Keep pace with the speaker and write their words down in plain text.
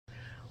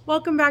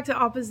Welcome back to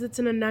Opposites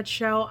in a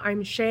Nutshell.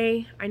 I'm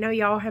Shay. I know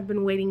y'all have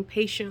been waiting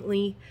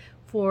patiently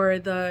for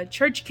the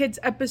Church Kids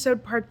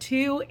episode part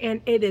 2,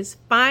 and it is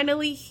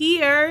finally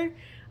here.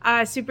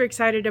 Super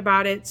excited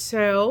about it.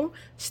 So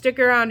stick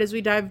around as we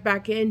dive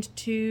back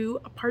into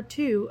part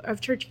 2 of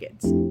Church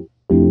Kids.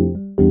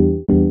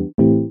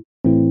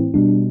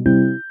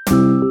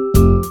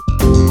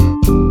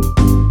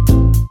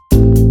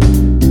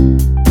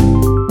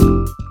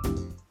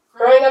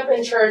 Growing up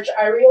in church,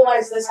 I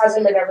realized this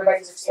hasn't been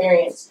everybody's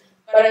experience.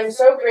 But I'm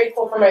so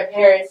grateful for my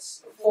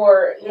parents,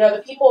 for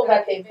the people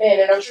that they've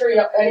been, and I'm sure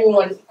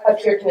anyone up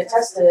here can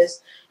attest to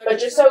this. But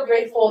just so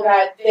grateful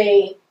that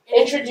they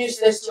introduced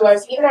this to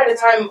us, even at a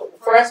time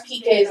for us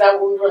PKs that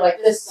we were like,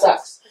 this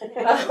sucks.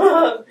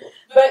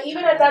 But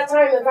even at that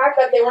time, the fact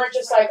that they weren't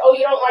just like, oh,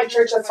 you don't like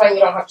church, that's fine,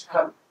 you don't have to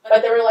come.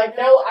 But they were like,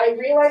 no, I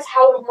realize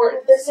how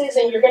important this is,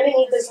 and you're going to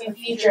need this in the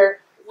future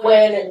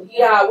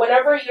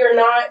whenever you're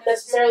not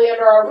necessarily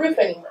under our roof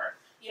anymore.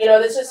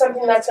 This is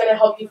something that's going to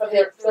help you for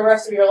the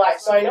rest of your life.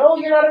 So I know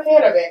you're not a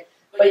fan of it,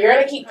 but you're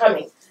going to keep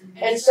coming.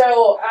 And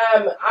so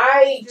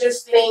I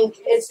just think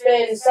it's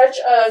been such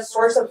a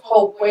source of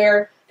hope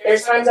where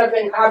there's times I've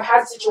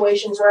had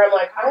situations where I'm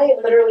like, I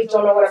literally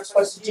don't know what I'm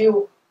supposed to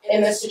do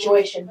in this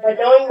situation. But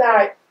knowing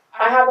that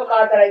I have a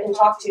God that I can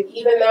talk to,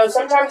 even though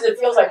sometimes it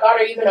feels like,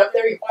 God, are you even up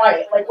there? You're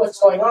quiet. Like, what's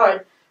going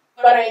on?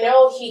 But I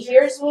know He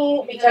hears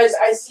me because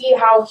I see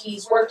how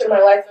He's worked in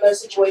my life in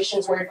those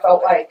situations where it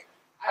felt like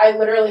I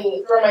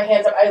literally throw my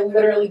hands up. I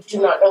literally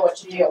do not know what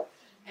to do.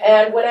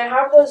 And when I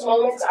have those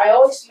moments, I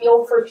always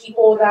feel for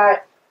people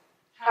that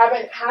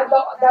haven't had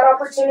that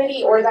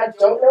opportunity or that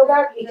don't know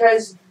that,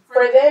 because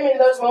for them in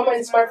those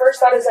moments, my first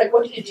thought is like,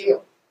 what do you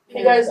do?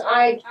 Because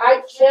I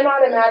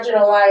cannot imagine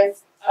a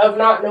life of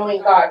not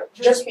knowing God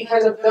just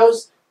because of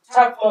those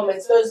tough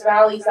moments, those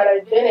valleys that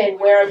I've been in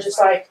where I'm just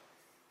like,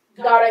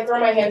 God, I throw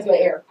my hands in the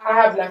air. I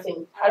have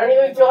nothing. I don't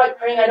even feel like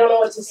praying. I don't know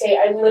what to say.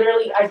 I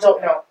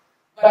don't know.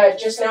 But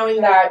just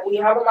knowing that we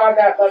have a God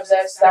that loves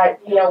us, that,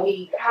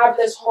 we have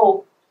this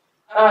hope.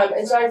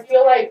 And so I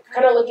feel like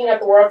kind of looking at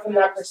the world from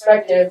that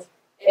perspective,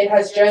 it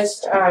has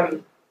just,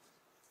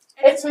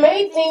 it's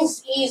made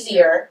things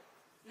easier.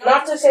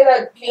 Not to say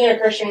that being a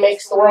Christian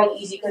makes the world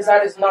easy, because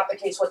that is not the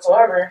case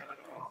whatsoever.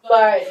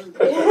 But,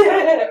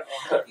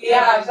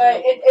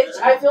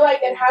 I feel like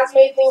it has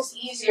made things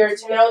easier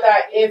to know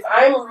that if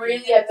I'm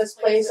really at this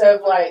place of,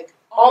 like,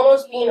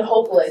 almost being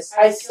hopeless,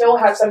 I still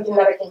have something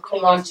that I can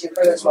cling on to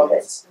for those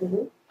moments.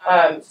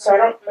 Mm-hmm. So I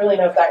don't really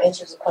know if that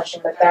answers the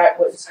question, but that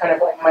was kind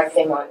of like my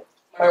thing on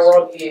my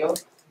worldview.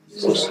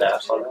 Some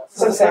snaps on that.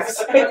 Some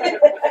snaps.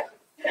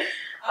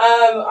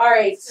 All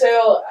right,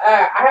 so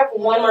I have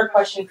one more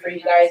question for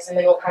you guys, and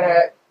then we'll kind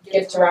of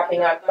get to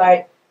wrapping up.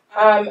 But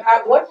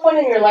at what point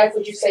in your life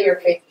would you say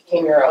your faith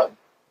became your own?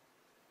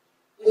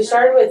 We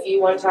started with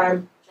you one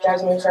time.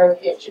 Jasmine, we started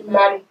with you.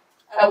 Maddie,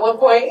 at what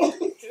point?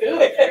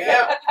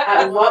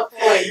 At what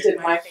point did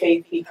my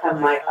faith become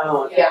my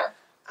own? Yeah.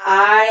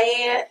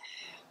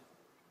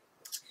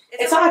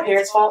 It's not my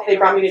parents' fault. They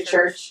brought me to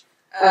church.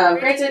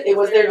 Granted, it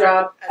was their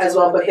job as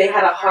well, but they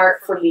had a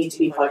heart for me to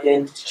be plugged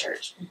into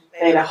church.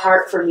 They had a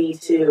heart for me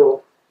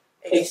to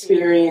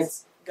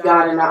experience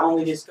God and not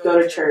only just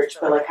go to church,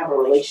 but like have a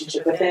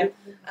relationship with Him.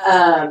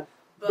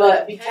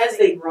 But because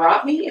they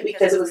brought me and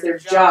because it was their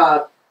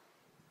job,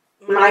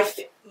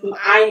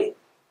 I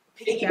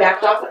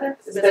piggybacked off of them.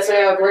 Is the best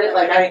way I would word it.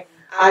 Like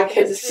I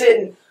could just sit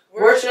and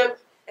worship.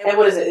 And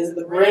what is it? Is it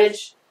the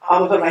bridge?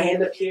 I'm gonna put my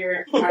hand up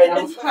here. All right,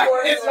 I'm it's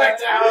back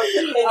down.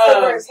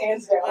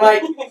 Hands down.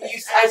 Like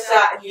I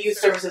sat in youth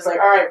services.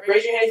 Like, all right,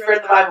 raise your hand if you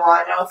read the Bible.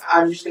 I know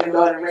I'm just gonna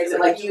go ahead and raise it.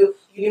 Like you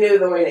knew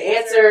the way to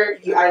answer.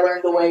 I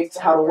learned the way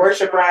to how to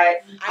worship right.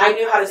 I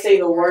knew how to say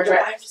the words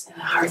right. I'm just in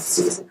the hard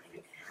season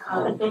right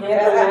now.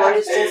 The Lord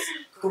is just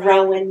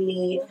growing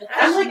me.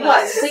 I'm like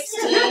what,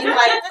 16?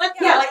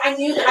 I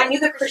knew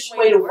the Christian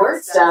way to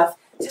word stuff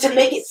to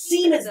make it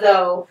seem as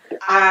though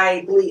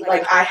I believe,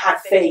 like I had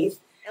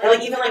faith. And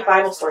like even like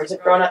Bible stories,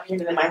 I've grown up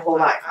hearing them my whole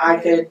life. I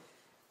could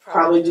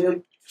probably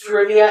do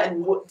trivia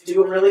and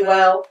do it really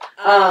well.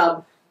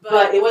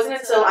 But it wasn't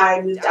until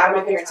I moved out of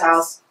my parents'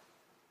 house,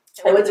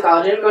 I went to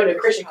college. I ended up going to a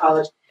Christian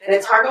college. And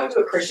it's hard going to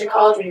a Christian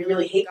college when you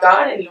really hate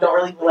God and you don't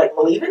really like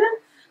believe in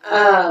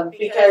Him,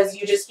 because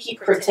you just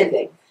keep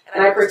pretending.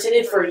 And I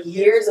pretended for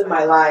years of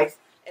my life.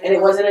 And it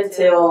wasn't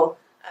until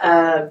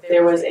I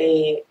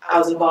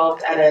was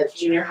involved at a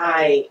junior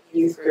high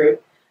youth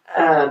group.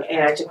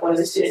 And I took one of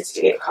the students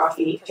to get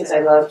coffee because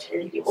I loved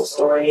hearing people's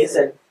stories,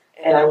 and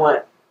I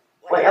want,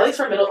 like, at least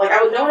for no one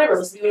ever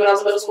listened to me when I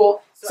was in middle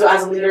school. So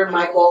as a leader,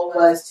 my goal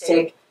was to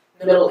take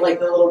the little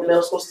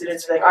middle school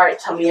students, be like, all right,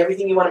 tell me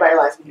everything you want about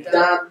your life. You're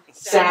dumb,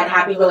 sad,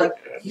 happy, but like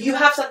you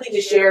have something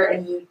to share,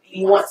 and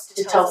you want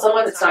to tell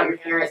someone that's not your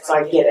parent. So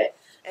I get it.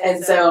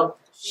 And so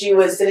she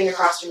was sitting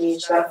across from me,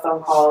 and she got a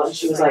phone call, and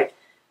she was like,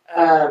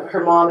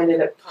 her mom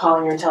ended up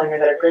calling her and telling her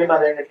that her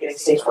grandmother ended up getting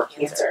stage 4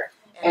 cancer.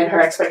 And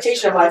her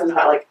expectation of life was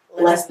about, like,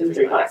 less than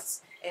 3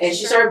 months. And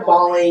she started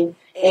bawling,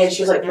 and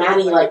she was like,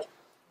 Maddie, like,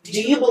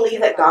 do you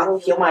believe that God will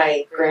heal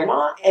my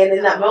grandma? And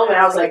in that moment,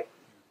 I was like,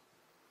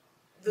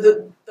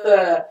 the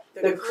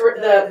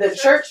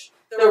church,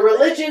 the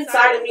religion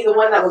side of me, the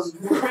one that was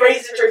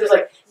raised in church, was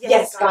like,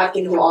 yes, God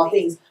can do all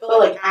things. But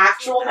like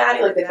actual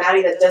Maddie, like the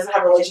Maddie that doesn't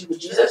have a relationship with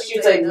Jesus,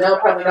 she'd say, no,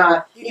 probably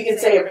not. You can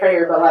say a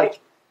prayer, but like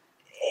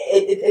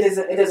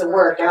it doesn't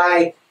work.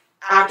 And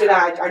after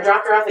that, I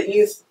dropped her off at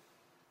youth,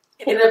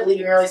 ended up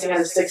leaving early, saying I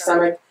had a sick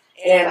stomach,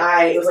 and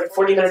it was like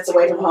 40 minutes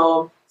away from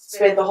home.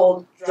 Spent the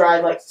whole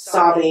drive like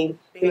sobbing,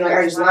 being like,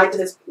 I just lied to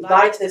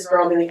this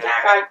girl, being like,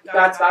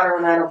 God's got her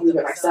when I don't believe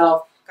it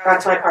myself.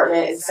 Got to my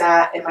apartment and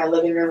sat in my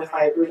living room with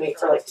my roommate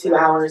for like 2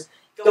 hours,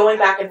 going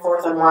back and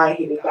forth on why I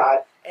hated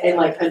God and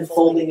like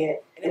unfolding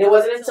it. And it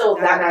wasn't until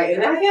that night,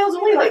 and I think it was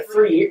only like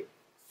 4 years.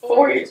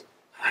 5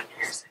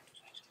 years.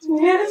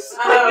 Yes.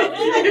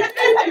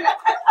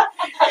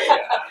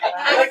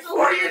 Like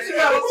 4 years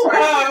ago.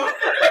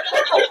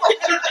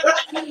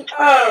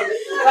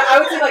 I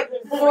would say like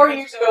 4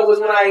 years ago was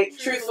when I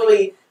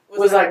truthfully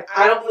was like,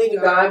 I don't believe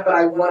in God, but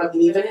I want to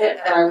believe in Him,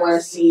 and I want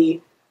to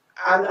see.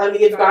 I'm going to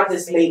give God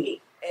this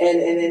maybe.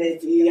 And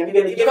if I'm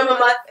going to give him a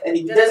month, and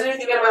he doesn't do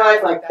anything in my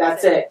life, like,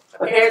 that's it.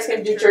 My parents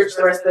can do church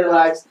the rest of their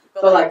lives,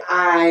 but, like,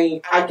 I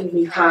can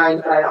be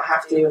kind, but I don't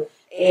have to.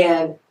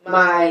 And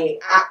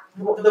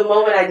the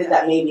moment I did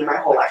that, maybe my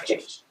whole life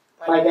changed.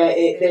 Like,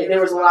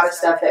 there was a lot of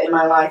stuff that in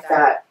my life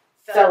that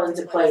fell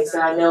into place,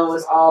 and I know it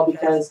was all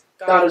because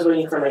God was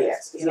waiting for my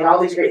yes. He had all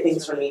these great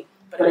things for me,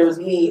 but it was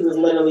me who was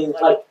literally,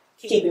 like,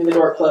 keeping the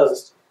door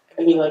closed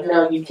and being like,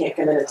 no, you can't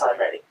come in until I'm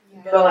ready.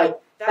 But, like,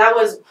 I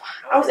was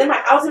in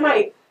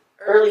my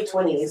early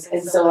 20s,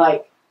 and so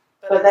like,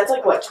 but that's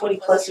like what, 20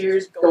 plus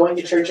years going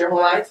to church your whole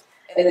life,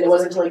 and then it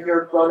wasn't until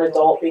you're a grown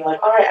adult being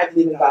like, all right, I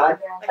believe in God.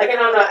 Like, I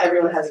know not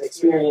everyone has an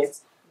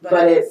experience,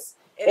 but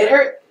it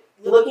hurt.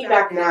 Looking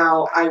back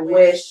now, I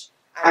wish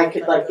I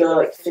could like go to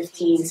like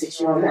 15,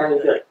 16-year-old man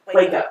and be like,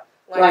 wake up.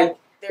 Like,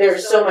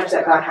 there's so much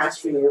that God has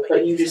for you,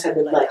 but you just have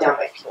been let down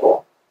by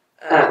people.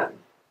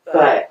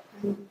 But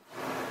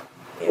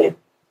yeah.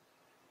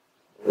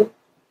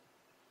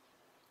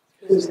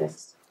 Who's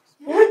next?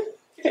 What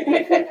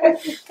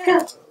did you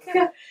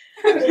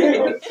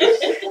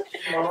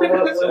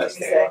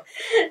say?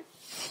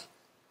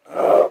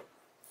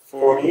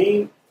 For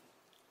me,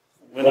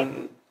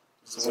 when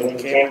you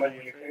came in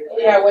your faith?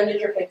 Yeah, when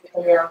did your faith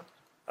become your own?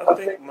 I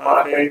think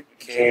my faith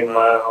came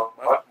out.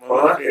 When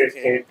my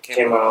faith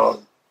came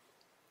out,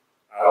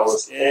 I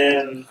was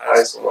in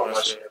high school. I'm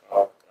not sure if I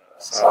was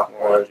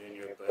sophomore or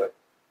junior, but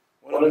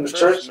one of the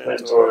church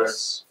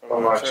mentors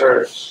from our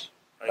church,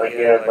 like he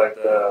had like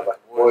the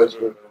boys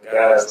group of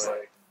guys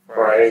like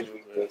for our age,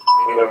 we would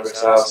meet over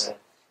his house and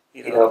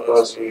he'd help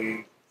us.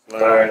 We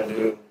learn and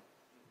do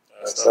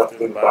stuff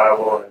through the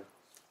Bible.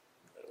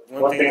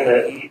 And one thing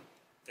that he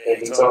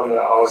told me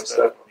that always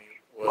stuck with me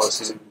was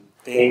to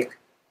think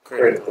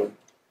critically.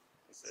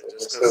 He said,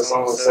 just because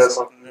someone says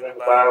something in the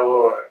Bible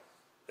or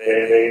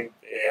they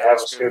have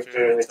a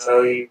scripture and they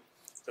tell you,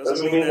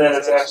 doesn't mean that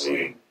it's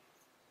actually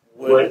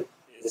what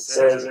it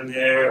says in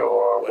there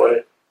or what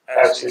it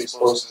actually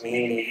supposed to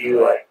mean to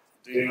you. Like,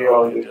 do your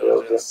own due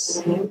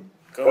diligence.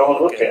 Go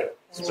and look at it.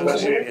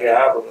 Especially if you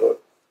have a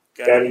book.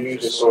 You gotta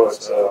use your sword.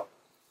 So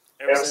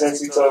ever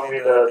since he told me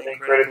to think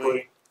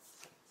critically,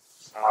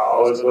 I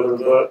always go to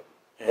the book.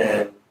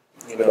 And,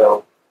 you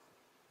know,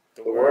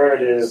 the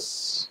word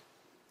is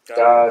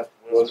God,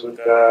 was with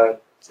God.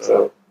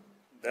 So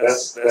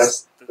that's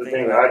the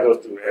thing that I go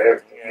through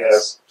everything.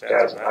 Yes,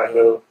 Jasmine, I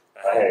go,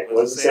 hey,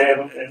 what's it say in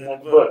the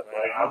book?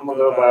 Like, I'm gonna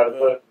go by the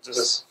book.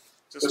 Just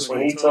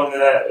when he told me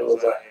that, it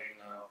was like, hey,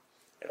 you know,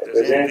 if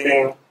there's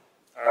anything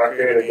our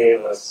Creator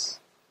gave us,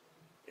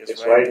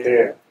 it's right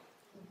there.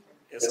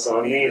 It's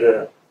on me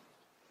to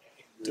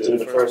do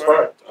the first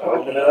part,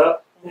 open it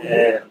up,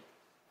 and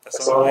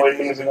that's the only way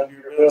things are going to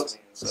be revealed to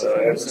me. So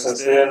ever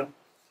since then,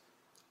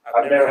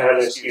 I've never had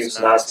an excuse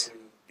not to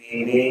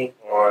be me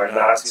or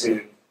not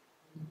to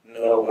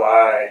know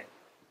why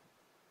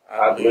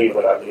I believe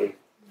what I believe,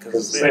 because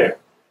it's there,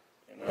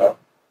 you know.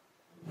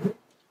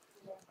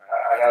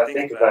 I gotta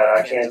think about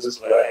it. I can't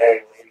just be like,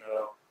 hey, you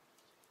know,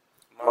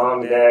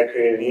 mom and dad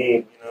created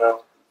Eve, you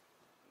know.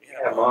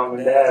 Yeah, mom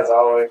and dad's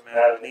always been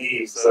Adam and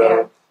Eve,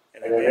 so,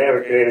 and then they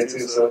were created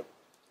too, so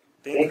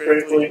think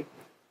critically,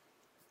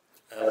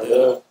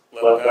 love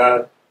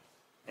God,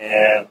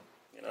 and,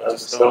 you know,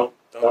 just don't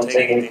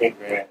take anything for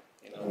granted,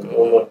 you know,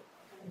 go look.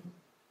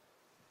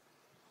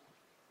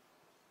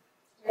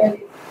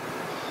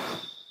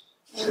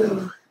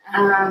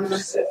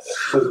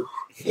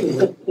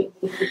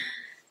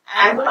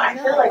 I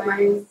feel like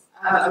mine's,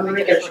 I'm going to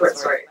make it a short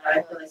story, but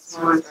I feel like it's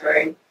a long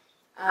story.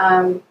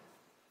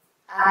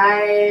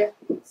 I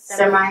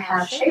semi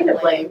have Shay to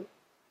blame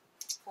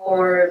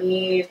for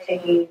me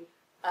taking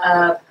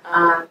up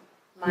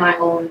my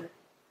own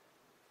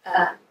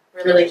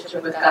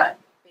relationship with God,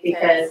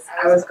 because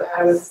I was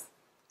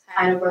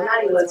kind of where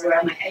Maddie was, where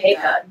I'm like, I hate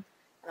God.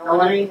 I don't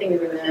want anything to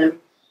do with him.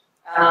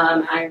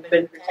 I've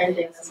been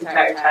pretending this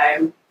entire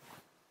time.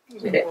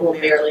 Well,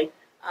 barely.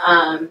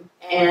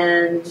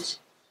 And,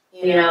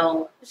 you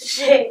know,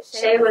 Shay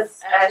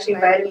was actually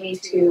invited me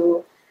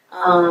to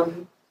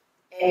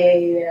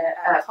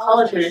a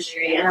college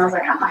ministry, and I was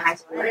like, I'm a high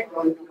school, I didn't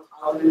go to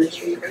college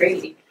ministry, you're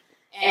crazy.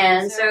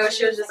 And so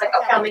she was just like,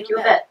 okay, I'll make you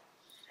a bet.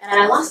 And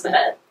I lost the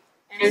bet.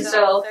 And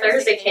so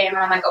Thursday came, and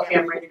I'm like, okay,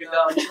 I'm ready to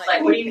go. And she's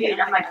like, what do you mean?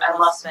 I'm like, I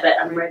lost the bet,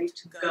 I'm ready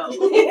to go.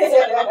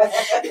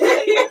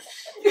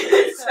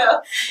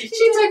 So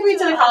she took me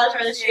to the college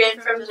ministry,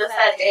 and from just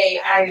that day,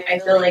 I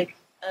feel like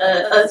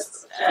a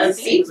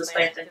seed was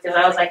planted, because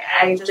I was like,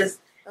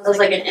 it was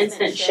like an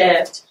instant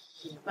shift,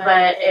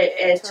 but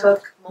it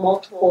took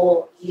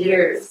multiple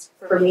years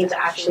for me to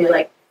actually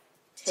like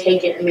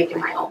take it and make it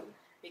my own,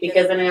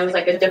 because then it was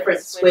like a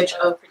different switch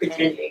of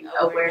pretending,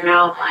 of where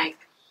now I'm like,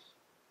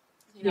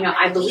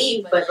 I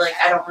believe, but like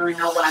I don't really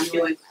know what I'm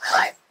doing with my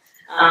life,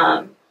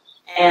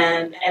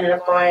 and ended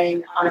up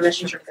going on a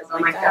mission trip because, oh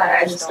my God,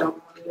 I just don't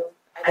want to do.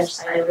 I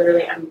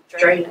literally am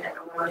drained. I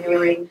don't know what I'm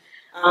doing.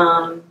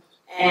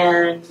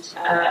 And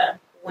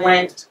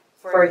went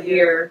for a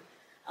year.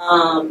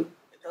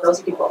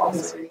 Those people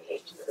almost really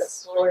hate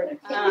Jesus, Lord.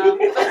 So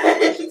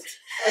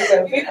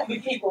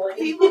people.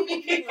 And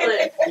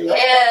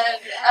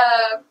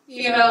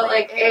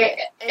like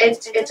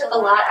it took a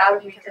lot out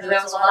of me, because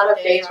there was a lot of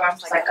days where I'm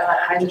just like, God,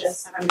 I'm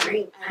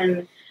drained.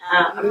 And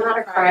I'm not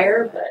a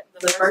crier, but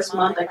the first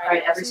month I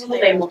cried every single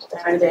day, multiple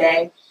times a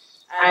day.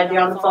 I'd be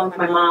on the phone with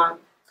my mom,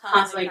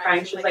 constantly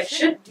crying. She was like,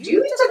 do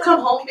you need to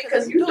come home,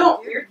 because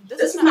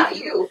this is not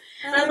you.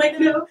 And I'm like,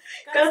 no,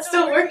 God's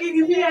still working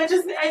in me. I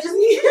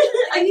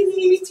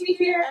need to be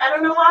here. I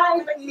don't know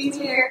why, but he needs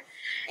me here.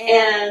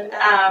 And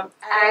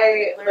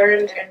I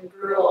learned and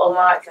grew a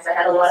lot, because I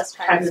had a lot of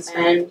time to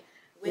spend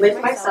with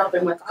myself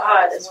and with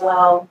God as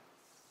well.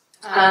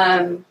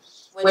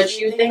 Which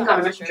you think on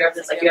a mission trip,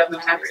 it's like you have no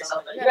time for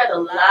yourself, but you had a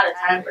lot of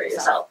time for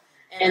yourself,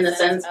 in the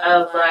sense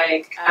of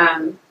like,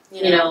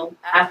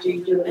 after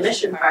you do the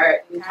mission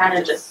part, you kind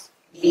of just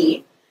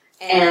be.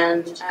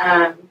 And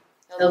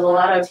there was a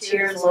lot of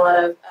tears, a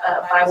lot of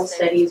Bible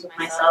studies with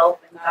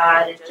myself and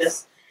God, and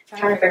just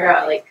trying to figure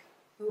out like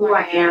who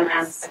I am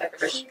as a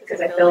Christian,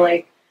 because I feel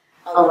like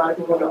a lot of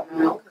people don't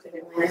know, because they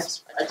don't have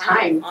a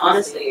time,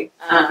 honestly,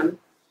 time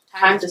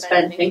to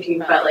spend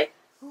thinking about like,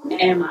 who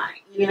am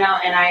I?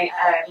 And I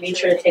made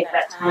sure to take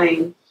that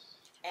time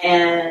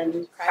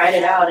and cried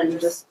it out, and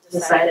just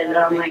decided that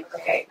I'm like,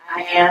 okay,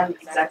 I am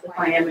exactly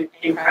who I am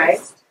in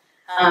Christ.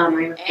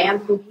 I am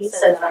who He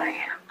says that I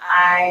am.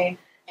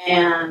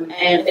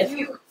 And if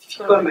you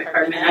go to my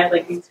apartment, I have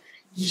like these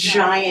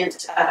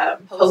giant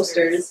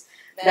posters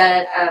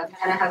that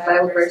kind of have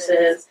Bible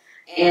verses,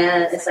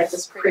 and it's like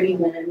this pretty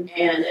woman,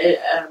 and it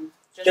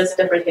just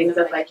different things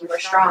of like, you are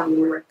strong,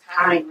 you are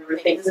kind, you are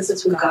things. This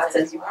is who God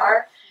says you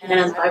are, and it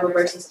has Bible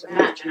verses to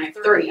match. And I have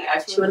 3. I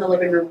have 2 in the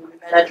living room, 1 in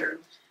the bedroom.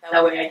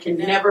 That way I can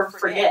never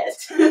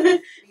forget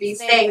these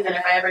things, and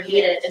if I ever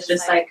need it, it's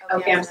just like,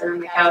 okay, I'm sitting on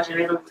the couch and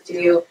I don't know what to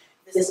do.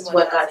 This is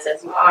what God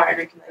says you are,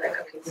 and I can be like,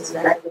 okay, this is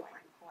exactly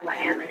who I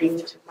am, and I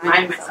need to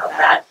remind myself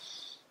that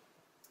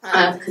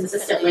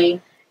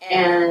consistently.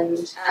 And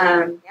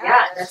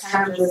that's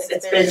kind of just,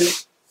 it's been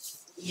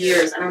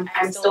years, and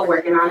I'm still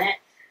working on it,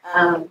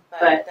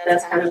 but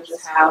that's kind of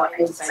just how I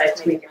decided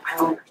to make it my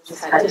own. I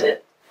just had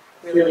to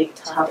really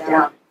tough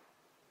down,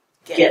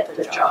 get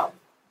the job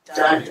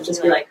done, and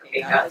just be like,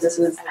 okay, God,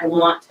 I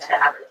want to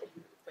have it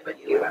with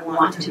you. I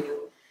want to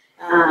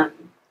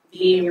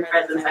be in your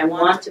presence. I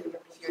want to be able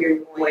to hear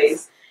your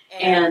voice.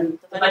 And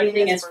the funny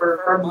thing is,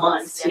 for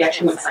months, he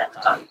actually went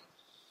silent on me.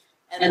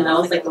 And that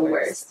was like the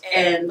worst.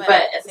 But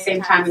at the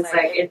same time, it's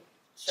like, it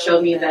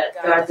showed me that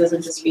God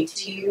doesn't just speak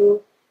to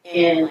you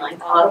in like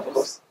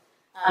audibles.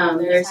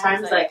 There's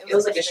times like, it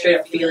was like a straight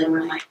up feeling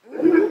where I'm like,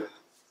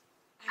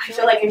 I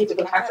feel like I need to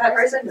go talk to that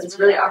person, because it's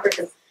really awkward,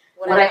 because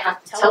what I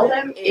have to tell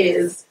them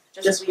is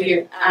just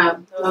weird.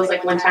 It was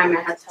like one time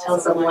I had to tell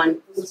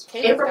someone who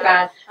came from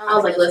God, I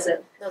was like, listen,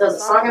 there's a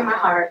song in my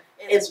heart,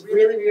 it's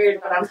really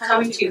weird, but I'm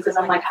coming to you because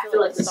I'm like, I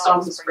feel like this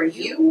song is for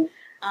you.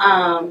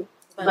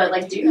 But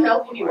like, do you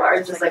know who you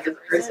are just like as a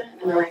person?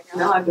 And they're like,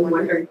 no, I've been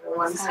wondering for a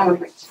long time.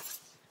 I'm like,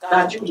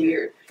 God, you're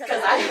weird.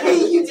 Because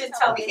you didn't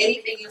tell me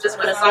anything, you just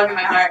put a song in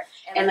my heart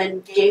and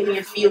then gave me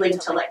a feeling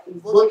to like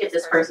look at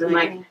this person.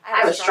 Like, I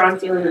have a strong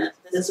feeling that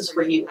this is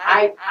for you.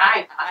 I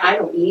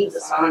don't need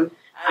the song.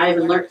 I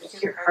haven't learned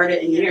to heard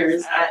it in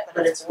years,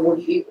 but it's for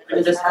you.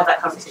 And just have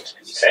that conversation.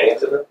 You sang it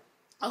to them?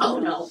 Oh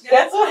no.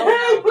 That's what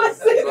I was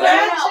saying.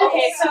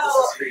 Okay, so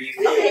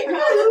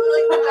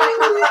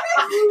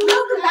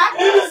the back of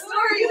the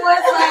story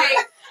was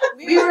like,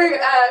 we were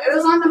it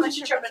was on the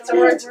mission trip, and so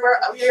we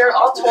were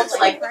all told to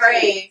like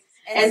pray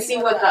and see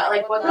what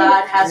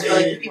God has for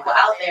like the people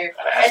out there.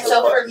 And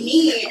so for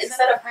me,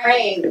 instead of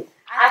praying,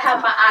 I had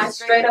my eyes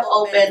straight up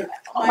open.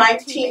 My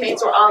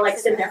teammates were all like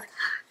sitting there,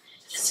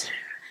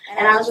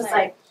 and I was just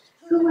like,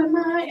 who am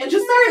I? And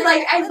just started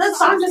like, the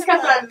song just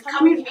kept on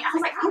coming to me. I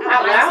was like, I'm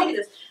not singing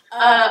this.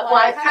 Well,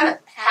 I kind of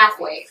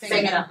halfway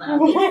sang it out loud,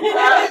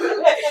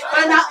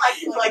 but not like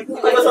it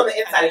was on the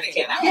inside and it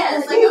came out. Yeah,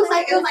 it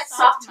was like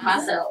soft to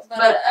myself,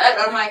 but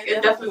I'm like,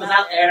 it definitely was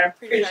out there. I'm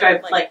pretty sure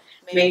I like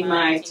made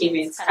my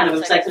teammates kind of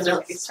upset because they're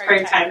like, it's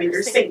prayer time and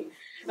you're singing.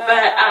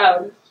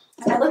 But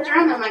I looked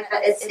around and I'm like,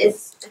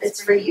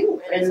 it's for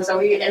you. And so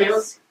it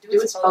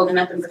was spoken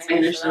up in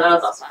Spanish, so that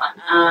was also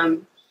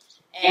fun.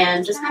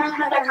 And just kind of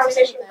had that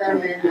conversation with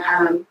them,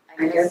 and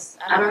I guess,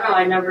 I don't know,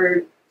 I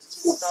never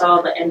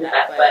saw the end of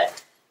that,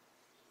 but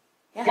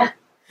yeah.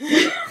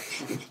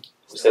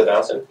 Still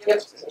bouncing?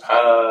 Yep.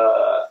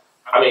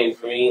 I mean,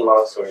 for me,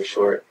 long story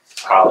short,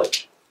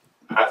 college.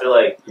 I feel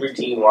like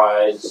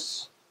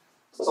routine-wise,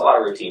 it's a lot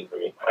of routine for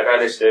me. Like, I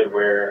understood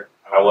where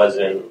I was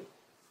in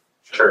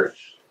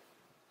church,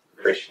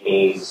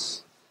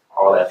 Christianese,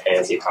 all that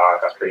fancy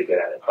talk. I was pretty good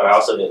at it. But I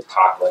also didn't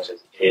talk much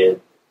as a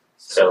kid.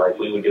 So, like,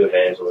 we would do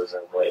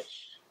evangelism, which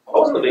I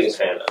wasn't the biggest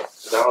fan of.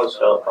 Because I always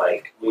felt,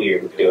 like,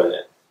 weird doing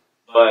it.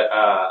 But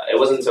it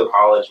wasn't until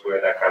college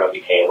where that kind of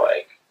became,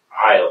 like,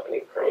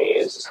 eye-opening for me.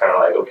 It's just kind of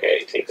like,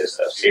 okay, take this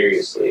stuff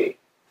seriously.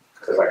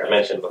 Because, like I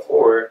mentioned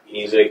before,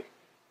 the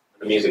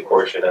music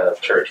portion of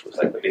church was,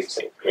 like, the biggest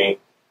thing for me.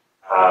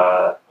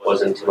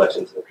 Wasn't too much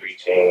into the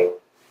preaching,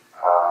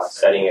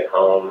 studying at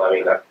home. I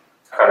mean, I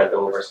kind of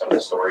go over some of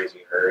the stories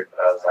we heard, but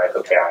I was like,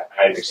 okay,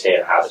 I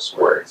understand how this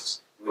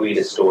works. Read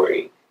a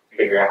story,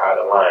 figure out how it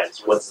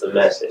aligns. What's the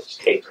message?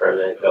 Take from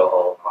it, go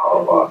home,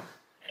 blah, blah, blah.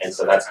 And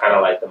so that's kind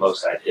of like the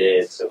most I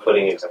did. So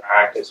putting it into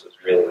practice was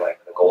really like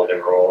the golden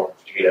rule.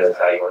 Treat others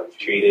how you want to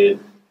be treated.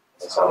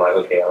 And so I'm like,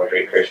 okay, I'm a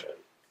great Christian.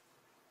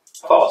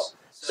 False.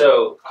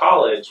 So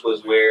college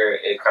was where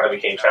it kind of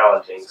became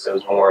challenging. So it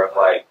was more of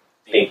like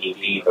thinking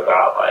deep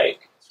about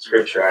like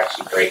scripture,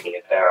 actually breaking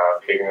it down,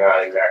 figuring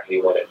out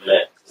exactly what it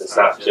meant. It's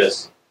not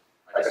just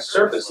like a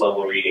surface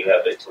level reading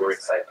of it to where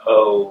it's like,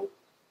 oh,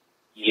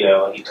 you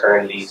know,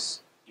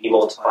 he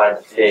multiplied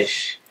the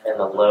fish and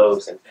the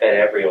loaves and fed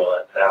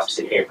everyone. And I'm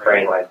sitting here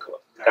praying like,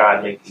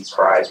 God, make these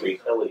fries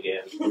refill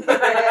again.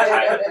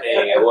 Type of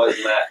thing. It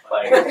wasn't that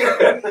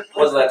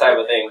type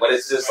of thing. But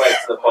it's just like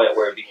to the point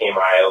where it became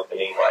eye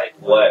opening, like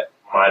what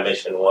my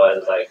mission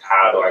was, like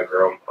how do I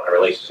grow my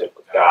relationship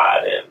with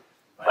God, and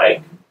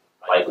like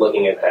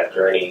looking at that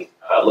journey,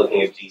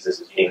 looking at Jesus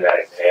as being that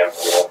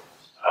example,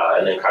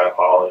 and then kind of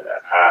following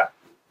that path,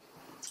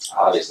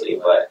 obviously.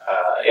 But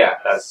yeah,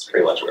 that's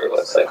pretty much where it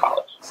was, like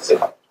college.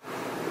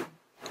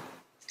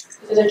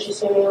 Did you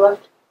see me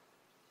left?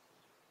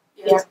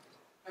 Yeah.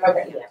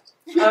 Okay.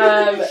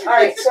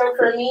 Alright, so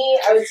for me,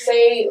 I would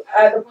say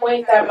the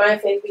point that my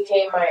faith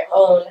became my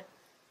own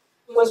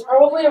was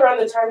probably around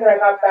the time that I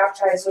got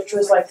baptized, which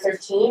was like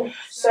 13.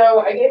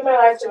 So I gave my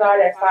life to God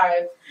at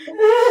 5.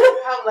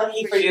 How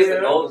lucky for She's you.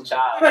 an old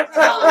child.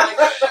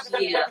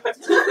 Yeah.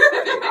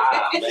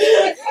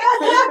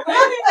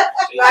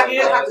 Glad you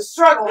didn't have to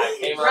struggle.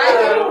 Came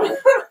Right.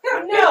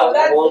 No,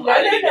 that's no. We're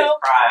gonna go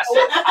back.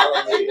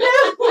 Hallelujah.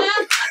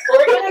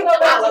 We're gonna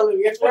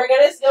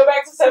go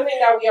back to something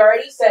that we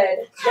already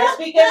said. Just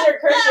because you're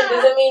Christian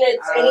doesn't mean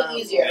it's any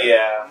easier.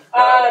 Yeah.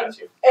 I got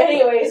you.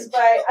 Anyways,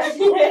 but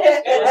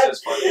It was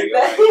just funny.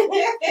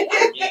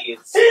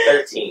 It's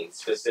 13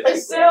 specifically.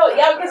 Still,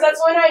 yeah, because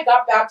that's when I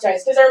got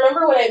baptized. Because I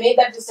remember when I made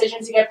that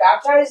decision to get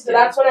baptized,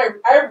 that's when I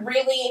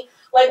really,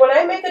 like, when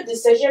I make a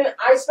decision,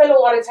 I spend a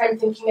lot of time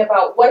thinking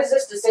about what is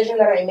this decision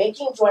that I'm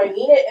making? Do I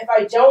mean it? If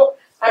I don't,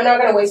 I'm not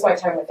going to waste my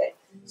time with it.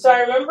 So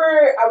I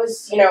remember I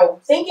was,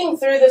 thinking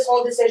through this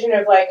whole decision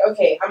of like,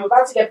 okay, I'm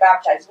about to get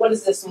baptized. What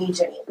does this mean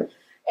to me?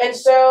 And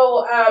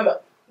so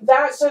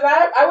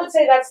that I would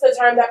say that's the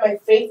time that my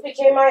faith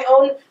became my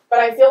own. But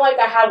I feel like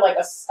I had like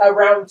a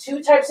round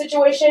 2 type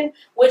situation,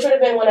 which would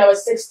have been when I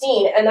was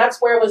 16, and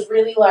that's where it was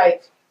really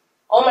like,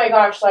 oh my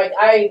gosh, like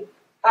I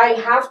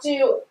have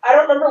to. I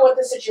don't remember what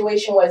the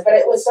situation was, but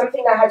it was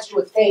something that had to do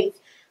with faith,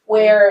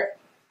 where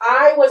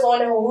I was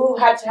one who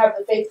had to have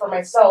the faith for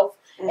myself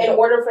in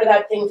order for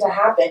that thing to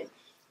happen.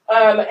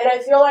 And I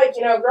feel like,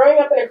 growing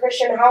up in a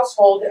Christian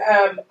household,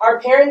 our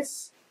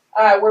parents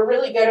were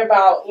really good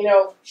about,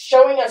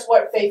 showing us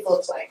what faith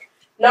looks like.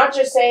 Not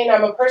just saying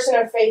I'm a person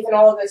of faith and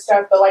all of this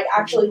stuff, but like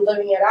actually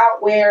living it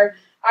out, where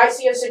I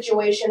see a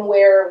situation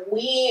where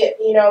we,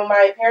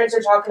 my parents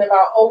are talking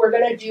about, oh, we're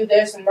going to do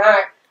this and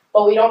that,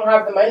 but we don't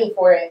have the money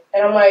for it.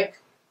 And I'm like,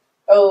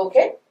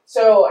 okay,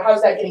 so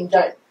how's that getting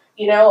done?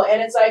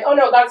 And it's like, oh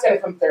no, God's going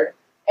to come through.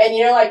 And,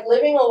 like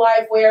living a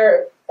life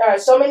where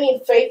so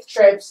many faith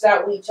trips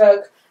that we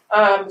took,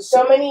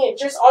 so many,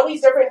 just all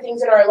these different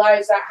things in our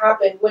lives that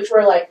happened, which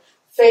were like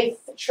faith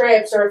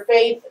trips or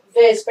faith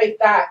this, faith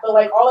that. But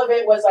like all of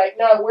it was like,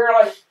 no, we're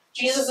on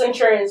Jesus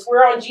insurance.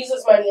 We're on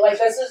Jesus money. Like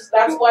that's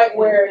what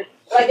we're,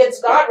 like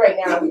it's God right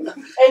now.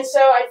 And so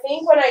I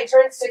think when I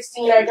turned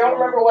 16, I don't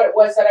remember what it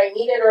was that I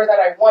needed or that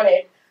I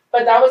wanted.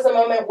 But that was the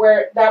moment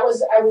where I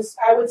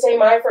would say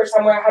my first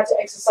time where I had to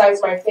exercise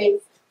my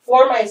faith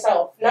for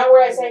myself. Not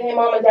where I say, hey,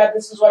 Mom and Dad,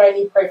 this is what I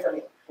need, pray for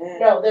me.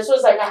 No, this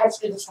was like, I had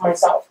to do this for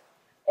myself.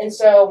 And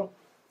so,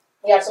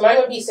 yeah, so mine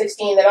would be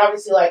 16. Then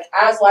obviously, like,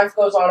 as life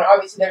goes on,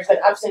 obviously there's been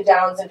ups and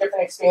downs and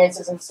different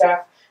experiences and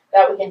stuff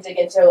that we can dig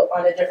into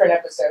on a different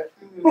episode.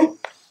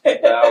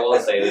 I will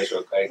say this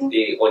real quick.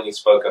 When you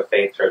spoke of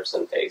faith trips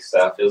and faith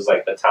stuff, it was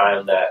like the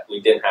time that we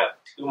didn't have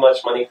too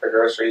much money for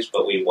groceries,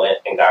 but we went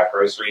and got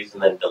groceries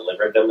and then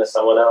delivered them to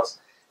someone else.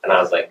 And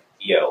I was like,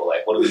 yo,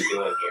 like, what are we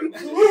doing here?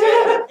 Like,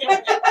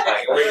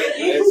 we're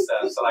getting good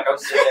stuff. So, like, I'm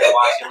sitting there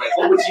watching, like,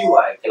 what would you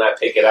like? And I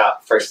pick it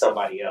out for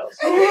somebody else.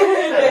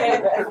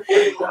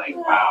 Like,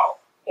 wow.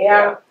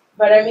 Yeah,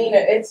 but I mean,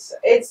 it's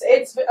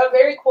a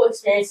very cool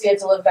experience to get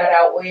to live that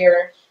out,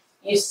 where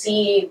you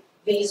see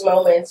these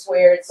moments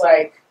where it's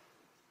like,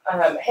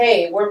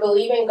 hey, we're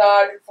believing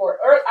God for,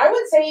 or I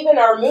would say even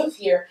our move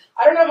here.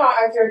 I don't know how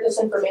accurate this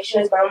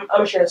information is, but I'm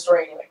gonna share the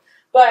story anyway.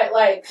 But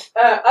like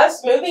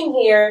us moving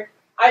here,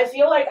 I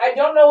feel like I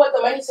don't know what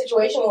the money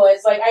situation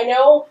was. Like I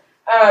know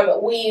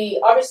we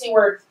obviously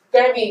were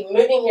gonna be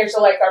moving here,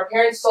 so like our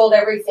parents sold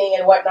everything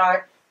and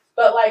whatnot.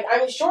 But like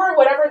I'm sure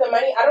whatever the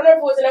money, I don't know if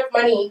it was enough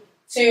money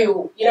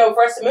to,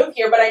 for us to move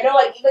here. But I know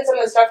like even some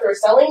of the stuff they were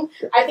selling,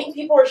 I think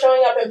people were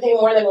showing up and paying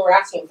more than we were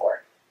asking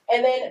for.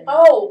 And then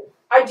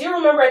I do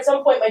remember at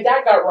some point my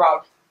dad got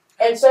robbed.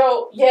 And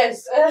so,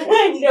 yes,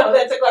 I know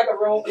that took like a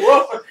roll.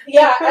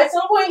 Yeah, at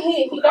some point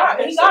he got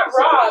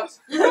robbed.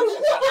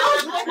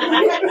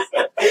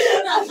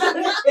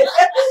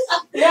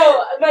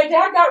 No, my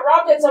dad got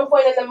robbed at some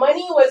point, and the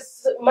money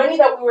was money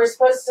that we were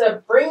supposed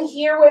to bring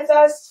here with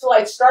us to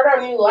like start our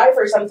new life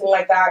or something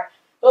like that.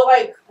 But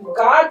like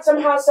God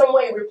somehow, some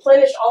way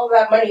replenished all of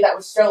that money that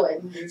was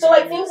stolen. So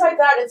like things like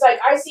that, it's like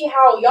I see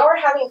how y'all are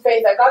having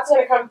faith that God's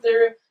gonna come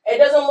through. It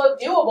doesn't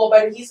look doable,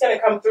 but He's gonna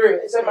come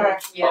through. It's in my,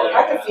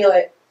 I can feel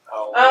it.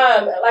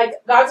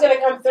 Like God's gonna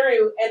come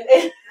through,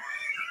 and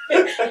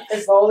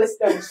it's all this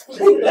stuff. Just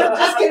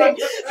kidding.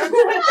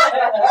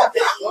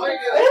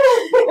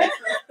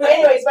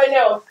 Anyways, but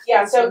no,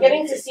 yeah. So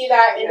getting to see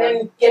that, and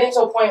then getting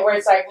to a point where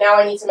it's like, now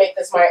I need to make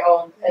this my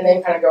own, and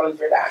then kind of going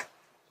through that.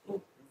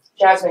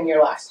 Jasmine,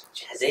 you're last.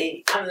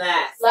 Jazzy, I'm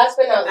last. Last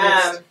but not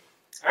least.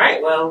 All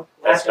right. Well,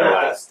 last but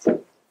not least.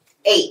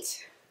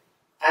 8.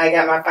 I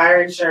got my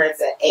fire insurance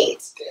at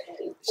 8.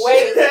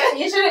 Wait,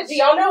 you should. Do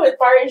y'all know with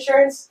fire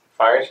insurance?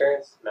 Fire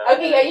insurance? No.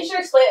 Okay, yeah, you should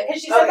explain it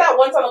because she said that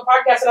once on the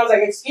podcast, and I was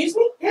like, "Excuse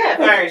me." Yeah,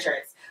 fire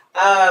insurance.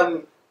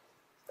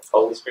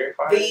 Holy Spirit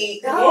fire.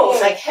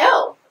 Like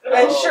hell.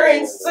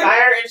 Insurance.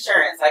 Fire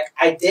insurance. Like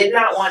I did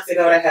not want to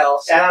go to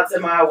hell. Shout out to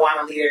my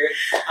Awana leader.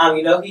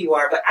 You know who you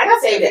are, but I got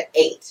saved at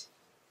 8.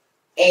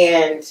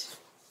 And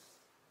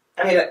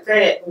I mean,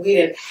 granted, we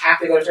didn't have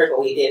to go to church,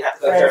 but we did have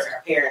to go to church.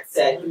 Our parents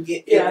said,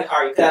 "Get in the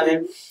car, you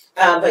coming?"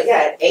 But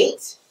yeah, at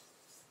 8,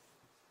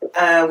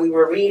 we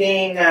were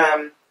reading.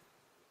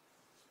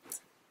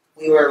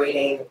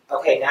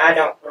 Okay, now I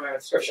don't remember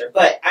the scripture,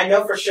 but I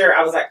know for sure.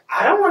 I was like,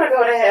 I don't want to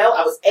go to hell.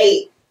 I was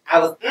 8. I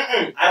don't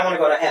want to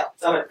go to hell.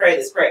 So I'm going to pray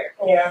this prayer.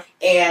 Yeah.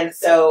 And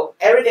so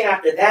everything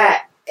after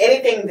that,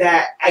 anything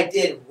that I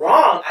did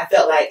wrong, I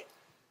felt like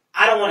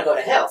I don't want to go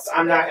to hell. So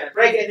I'm not going to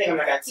break anything. I'm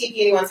not going to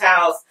TP anyone's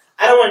house.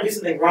 I don't want to do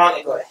something wrong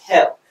and go to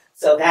hell.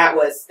 So that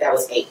was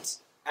 8.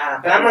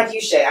 But I'm like you,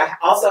 Shay. I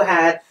also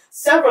had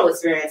several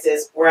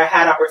experiences where I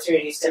had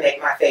opportunities to make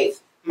my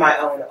faith my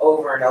own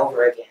over and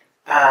over again.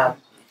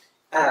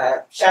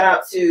 Shout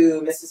out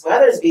to Mrs.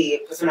 Weathersby,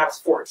 because when I was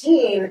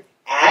 14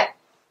 at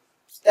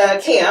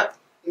camp,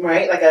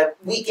 right, like a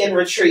weekend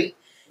retreat,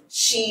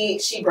 she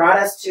brought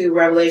us to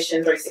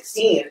Revelation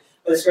 3:16,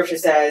 where the scripture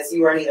says,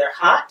 "You are neither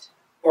hot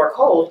or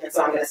cold, and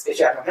so I'm going to spit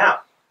you out of my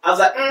mouth." I was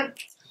like,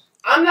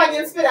 I'm not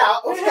getting spit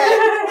out, okay?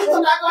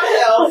 I'm not going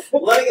to hell.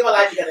 Let me get my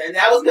life together. And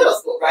that was middle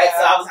school, right?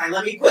 So I was like,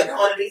 let me quit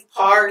going to these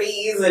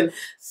parties and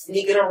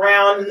sneaking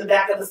around in the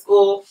back of the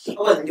school. I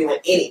wasn't doing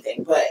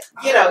anything, but,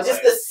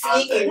 just the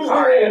sneaking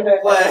part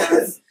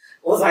was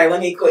like,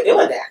 let me quit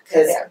doing that.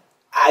 Because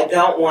I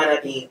don't want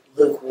to be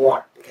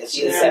lukewarm. Because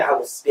Jesus said, I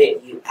will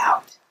spit you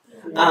out.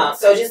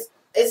 So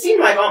it seemed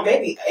like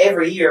maybe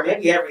every year,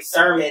 maybe every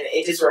sermon,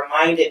 it just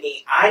reminded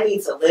me, I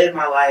need to live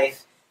my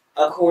life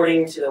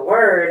according to the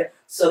word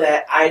so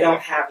that I don't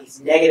have these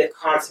negative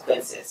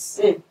consequences.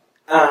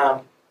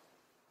 I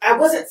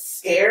wasn't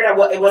scared.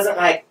 It wasn't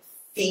like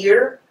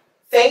fear,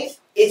 faith.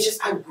 It's just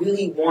I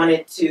really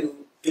wanted to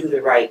do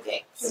the right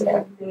things.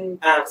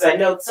 Because I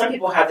know some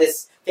people have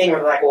this thing where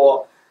they're like,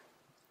 well,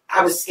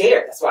 I was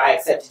scared. That's why I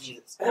accepted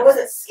Jesus. But I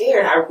wasn't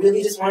scared. I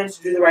really just wanted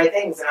to do the right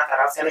things. And I thought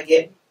I was going to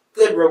get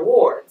good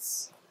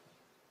rewards.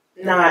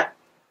 Not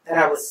that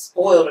I was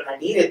spoiled and I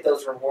needed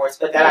those rewards,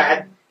 but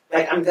that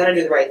I'm going to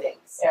do the right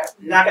things. Yeah.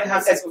 I'm not going to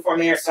have sex before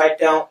marriage, so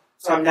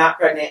I'm not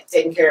pregnant,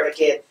 taking care of a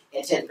kid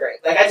in 10th grade.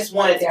 Like, I just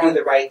wanted to do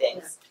the right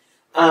things.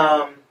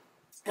 And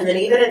then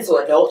even into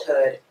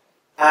adulthood,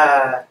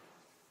 my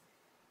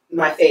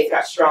faith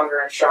got stronger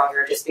and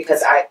stronger just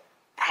because I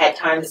had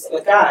time to sit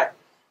with God.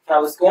 If I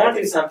was going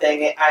through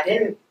something, I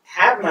didn't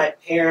have my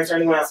parents or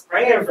anyone else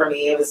praying for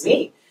me. It was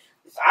me.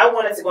 If I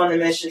wanted to go on the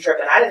mission trip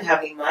and I didn't have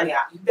any money,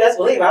 you best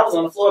believe I was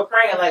on the floor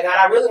praying, like, God,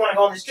 I really want to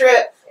go on this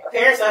trip. My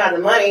parents don't have the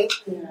money.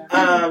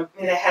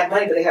 They had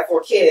money, but they had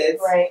 4 kids.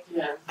 Right.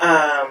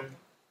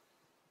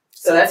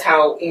 So that's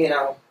how,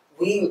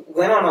 we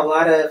went on a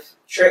lot of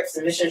trips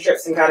and mission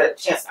trips and got a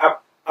chance,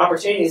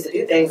 opportunities to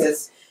do things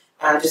just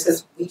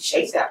because we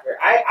chased after it.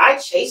 I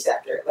chased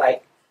after it.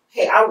 Like,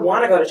 hey, I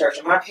want to go to church.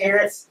 And my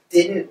parents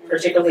didn't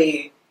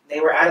particularly, they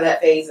were out of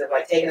that phase of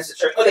like taking us to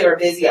church. Oh, they were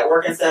busy at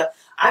work and stuff.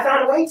 I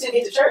found a way to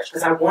get to church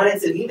because I wanted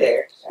to be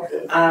there.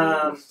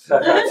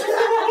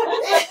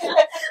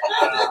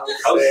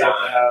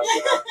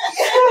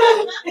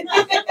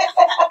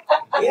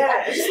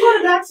 Yeah, and just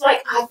going back to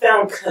like, I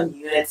found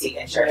community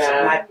in church.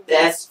 Yeah. My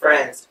best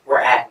friends were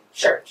at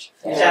church.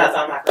 Yeah. Shout out to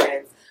all my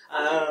friends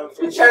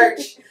from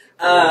church.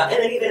 And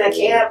then even at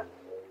camp,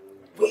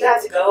 we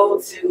got to go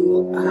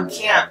to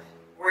camp.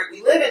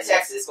 We live in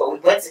Texas, but we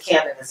went to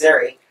camp in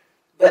Missouri.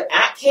 But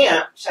at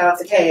camp, shout out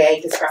to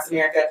KA, Kids Across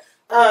America,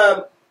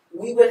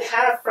 we would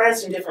have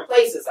friends from different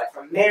places, like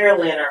from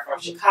Maryland or from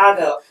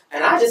Chicago.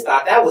 And I just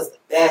thought that was the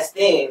best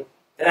thing,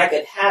 that I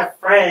could have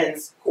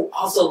friends who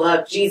also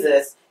love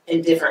Jesus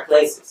in different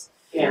places.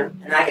 Yeah.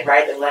 And I could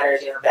write them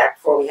letters, back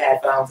before we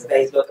had phones and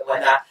Facebook and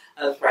whatnot.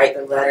 I was writing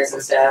them letters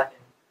and stuff.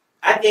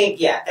 I think,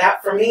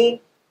 that for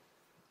me,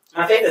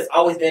 my faith has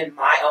always been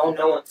my own.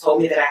 No one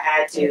told me that I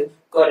had to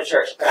go to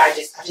church, but I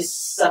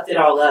just sucked it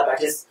all up.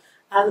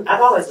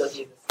 I've always loved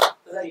Jesus.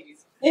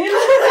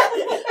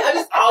 I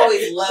just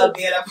always loved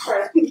being a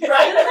part of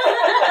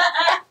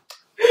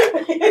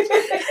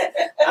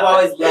I've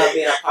always loved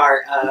being a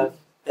part of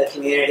the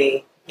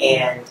community.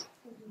 And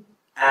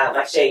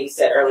like Shay, you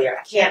said earlier,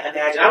 I can't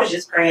imagine. I was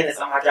just praying this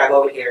on my drive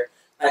over here.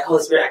 Like,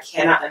 Holy Spirit, I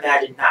cannot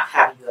imagine not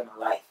having you in my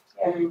life.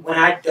 Yeah. When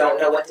I don't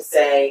know what to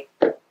say,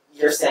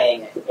 you're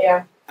saying it.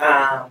 Yeah.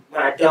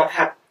 When I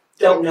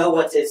don't know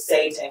what to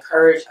say to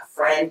encourage a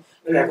friend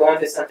when they're going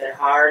through something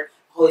hard,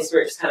 Holy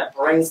Spirit just kind of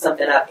brings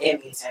something up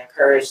in me to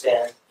encourage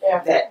them.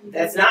 Yeah.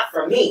 That's not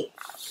from me.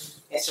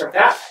 It's from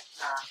God.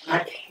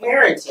 My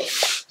parenting.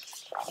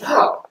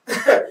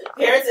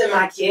 Parenting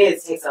my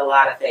kids takes a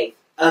lot of faith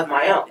of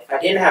my own. If I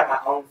didn't have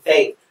my own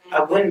faith,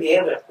 I wouldn't be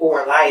able to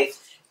pour life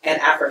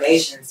and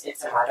affirmations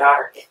into my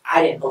daughter if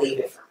I didn't believe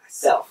it for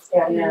myself.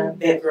 Yeah.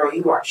 Babe girl,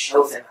 you are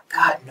chosen.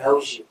 God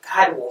knows you.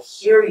 God will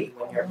hear you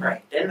when you're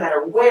praying. Doesn't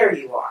matter where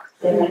you are.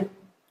 Yeah.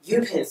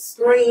 You can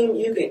scream,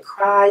 you can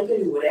cry, you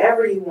can do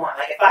whatever you want.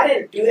 Like, if I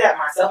didn't do that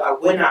myself, I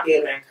would not be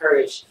able to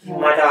encourage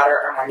my daughter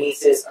or my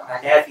nieces or my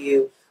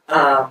nephew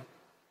of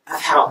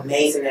how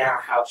amazing they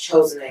are, how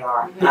chosen they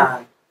are,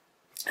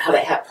 how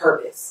they have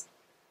purpose.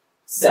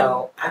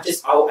 So I've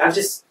just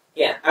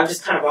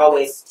kind of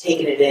always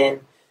taken it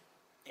in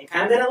and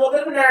kind of been a little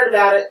bit of a nerd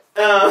about it.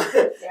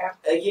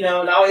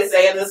 And always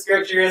saying the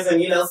scriptures and,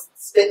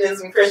 spitting in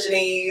some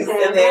Christianese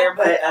in there.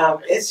 But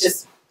it's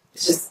just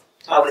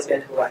always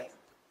been who I am.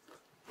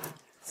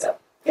 So,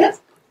 yeah.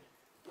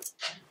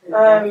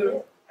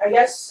 I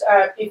guess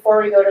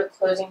before we go to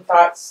closing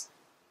thoughts,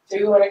 do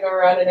you want to go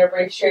around and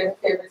everybody share their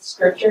favorite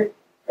scripture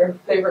or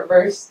favorite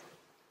verse?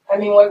 I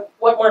mean,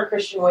 what more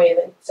Christian way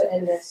than to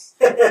end this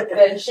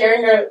than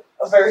sharing a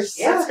verse?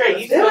 Yeah, that's great.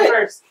 You do it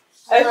first.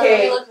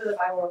 Okay. Look for the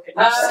Bible.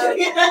 My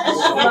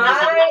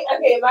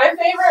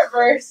favorite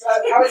verse.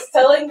 I was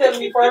telling them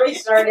before we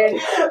started.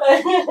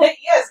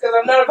 Yes, because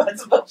I'm not about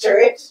to butcher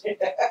it.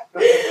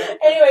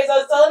 Anyways, I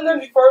was telling them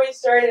before we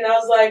started, and I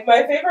was like,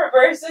 my favorite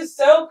verse is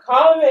so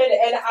common,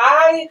 and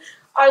I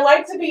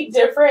like to be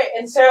different,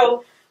 and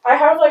so I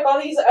have like all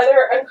these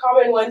other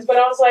uncommon ones, but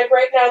I was like,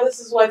 right now this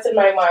is what's in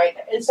my mind,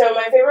 and so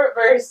my favorite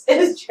verse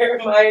is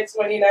Jeremiah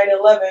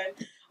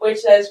 29:11, which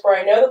says, "For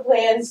I know the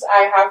plans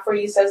I have for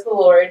you, says the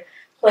Lord.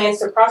 Plans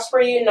to prosper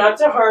you, not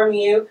to harm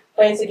you,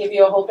 plans to give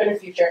you a hope and a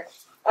future."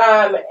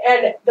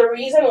 And the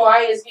reason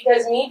why is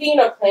because me being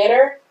a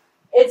planner,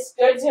 it's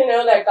good to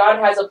know that God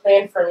has a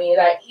plan for me,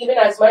 that even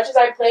as much as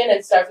I plan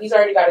and stuff, He's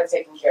already got it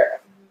taken care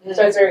of.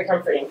 So it's very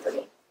comforting for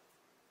me.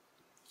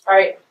 All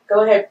right,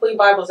 go ahead, pull your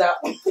Bibles out.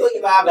 Pull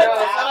your Bible out.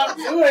 I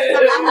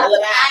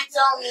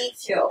don't need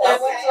to.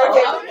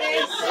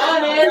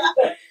 Okay.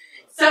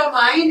 So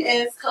mine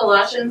is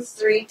Colossians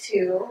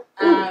 3:2.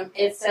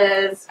 It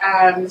says,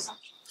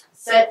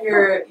 set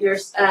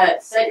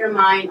your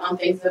mind on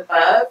things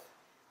above.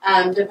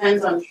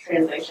 Depends on the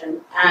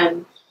translation.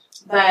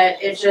 But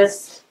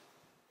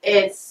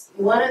it's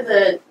one of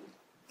the,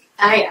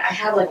 I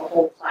have like a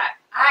whole plaque.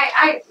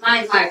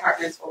 My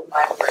apartment's full of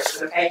Bible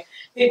verses, okay?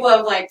 People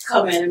have like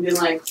come in and been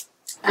like,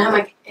 and I'm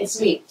like, it's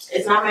me.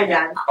 It's not my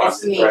dad.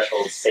 It's me.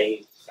 Threshold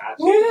saved.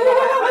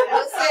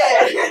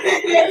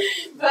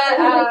 But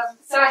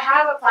so I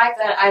have a plaque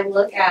that I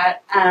look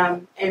at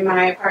in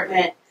my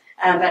apartment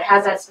that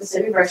has that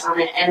specific verse on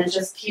it, and it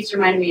just keeps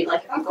reminding me,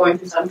 like, if I'm going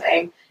through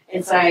something,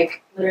 it's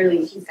like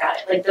literally He's got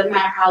it. Like, doesn't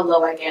matter how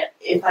low I get,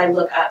 if I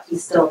look up,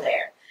 He's still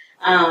there.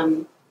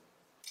 And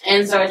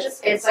so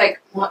it's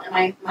like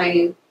my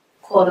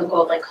quote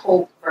unquote like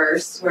hope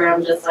verse where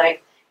I'm just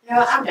like,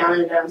 I'm down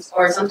in the dumps,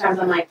 or sometimes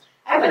I'm like,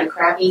 I've been a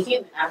crappy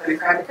human, I've been a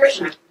crappy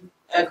Christian,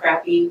 a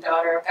crappy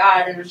daughter of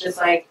God, and it's just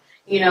like,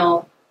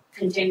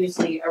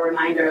 continuously a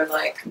reminder of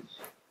like,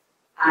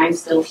 I'm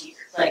still here.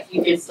 Like,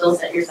 you can still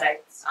set your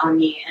sights on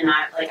me, and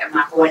I'm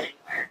not going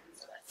anywhere.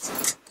 So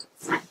that's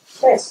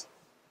nice. Nice.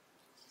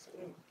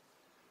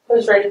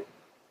 Who's ready?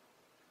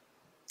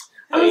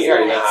 I mean, you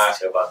already know how I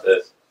feel about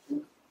this.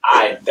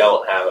 I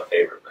don't have a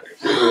favorite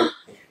verse.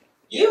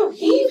 You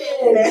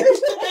heathen!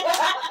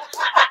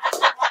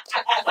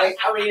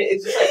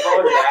 It's just like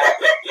going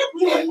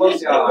back. Like, most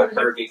of y'all have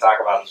heard me talk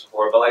about about this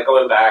before, but like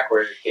going back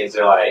where kids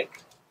are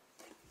like,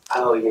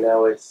 oh,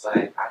 it's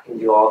like I can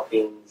do all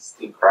things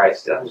through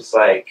Christ. I'm just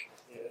like,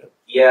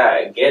 yeah,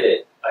 I get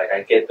it. Like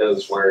I get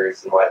those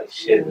words and why they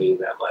should mean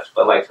that much.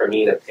 But like for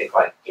me to pick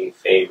like a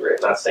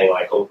favorite, not saying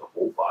like the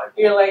whole Bible.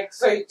 You're like,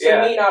 so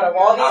to me, out of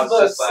all these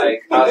books, I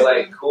was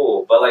like,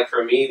 cool. But like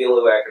for me, the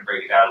only way I could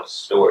break it down was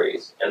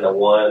stories, and the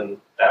one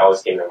that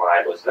always came to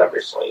mind was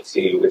Numbers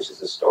 22, which is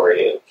the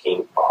story of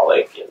King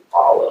Balak and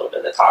Balaam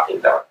and the talking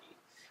donkey,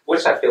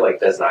 which I feel like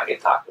does not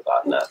get talked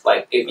about enough.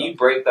 Like if you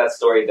break that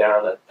story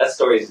down, that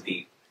story is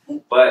deep.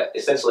 But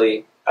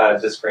essentially,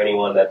 just for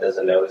anyone that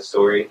doesn't know the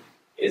story,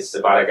 it's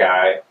about a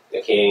guy,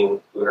 a king,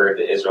 who heard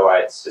the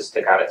Israelites just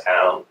took out of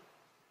town,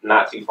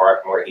 not too far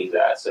from where he's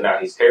at. So now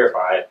he's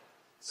terrified.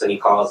 So he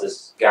calls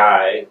this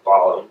guy,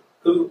 Balaam,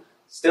 who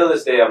still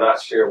this day I'm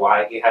not sure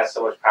why he has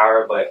so much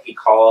power, but he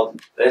called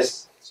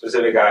this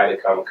specific guy to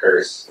come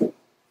curse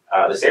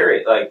this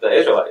area, like the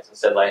Israelites, and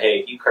said like, hey,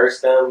 if you curse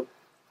them,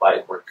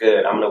 like we're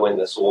good. I'm gonna win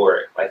this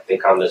war. Like they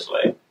come this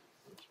way.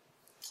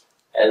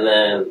 And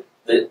then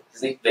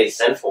they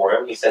send for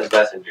him. He sends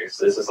messengers.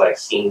 So this is like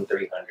scene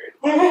 300.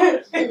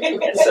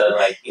 And so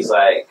like he's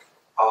like,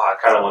 oh, I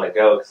kind of want to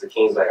go because the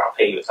king's like, I'll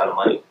pay you a ton of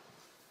money.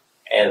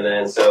 And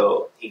then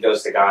so he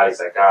goes to God.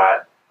 He's like,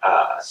 God,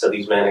 so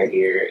these men are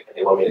here and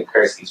they want me to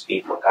curse these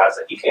people. And God's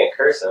like, you can't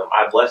curse them.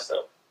 I bless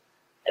them.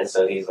 And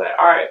so he's like,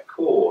 all right,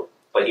 cool.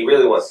 But he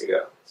really wants to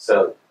go.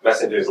 So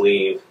messengers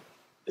leave.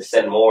 They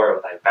send more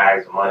with like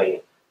bags of money.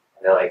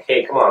 And they're like,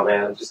 hey, come on,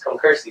 man, just come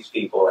curse these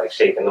people, like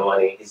shaking the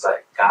money. He's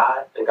like,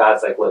 God? And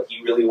God's like, look,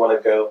 you really want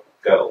to go?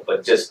 Go.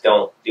 But just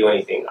don't do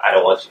anything I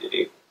don't want you to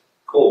do.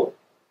 Cool.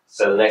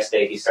 So the next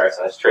day he starts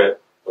on his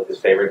trip with his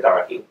favorite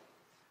donkey,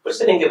 which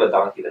they didn't give a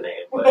donkey the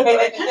name, but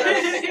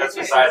that's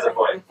besides the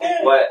point.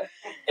 But,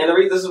 and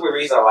this is the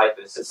reason I like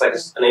this. It's like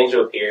an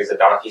angel appears, a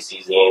donkey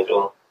sees the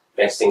angel.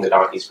 Next thing, the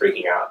donkey's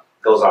freaking out,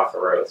 goes off the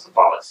road. So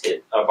Balaam's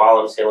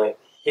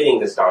hitting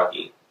this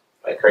donkey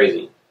like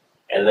crazy.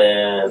 And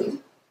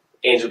then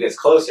angel gets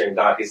closer, and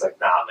donkey's like,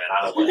 nah, man,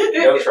 I don't want it.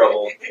 No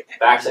trouble.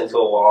 Backs into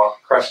a wall,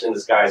 crushing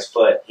this guy's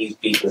foot. He's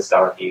beating this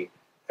donkey.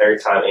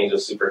 Third time,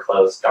 angel's super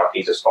close.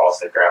 Donkey just falls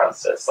to the ground.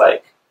 So it's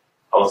like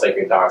almost like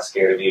your dog's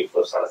scared of you.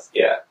 Flips on his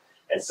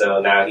And so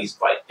now he's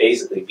like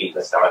basically beating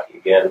this donkey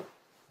again.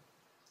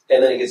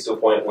 And then it gets to a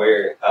point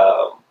where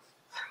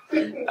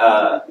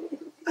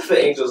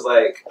the angel's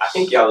like, I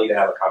think y'all need to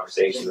have a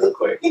conversation real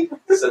quick.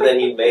 So then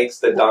he makes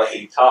the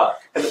donkey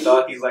talk. And the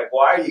donkey's like,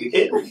 why are you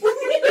hitting me?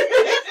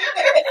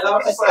 And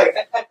I'm just like,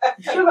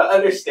 you don't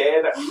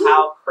understand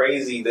how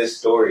crazy this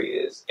story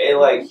is. And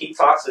like, he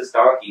talks to this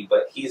donkey,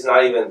 but he's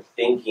not even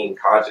thinking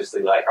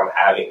consciously like I'm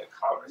having a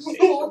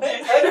conversation.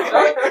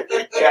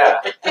 Yeah.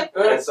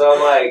 And so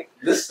I'm like,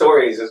 this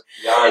story is just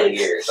beyond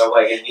years. So I'm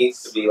like, it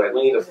needs to be like,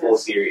 we need a full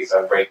series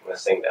on breaking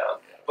this thing down.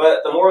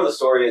 But the moral of the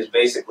story is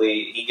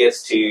basically he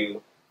gets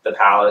to the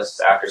palace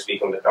after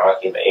speaking with the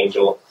donkey and the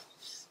angel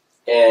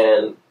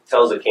and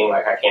tells the king,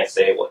 like, I can't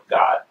say what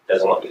God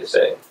doesn't want me to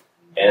say.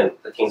 And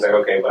the king's like,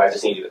 okay, but I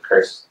just need you to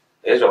curse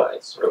the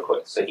Israelites real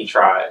quick. So he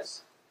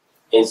tries,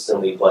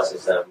 instantly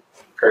blesses them.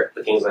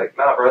 The king's like,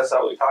 nah, bro, that's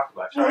not what we talked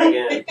about. Try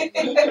again.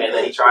 And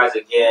then he tries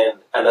again,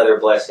 another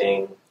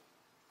blessing.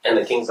 And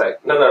the king's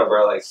like, no,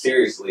 bro, like,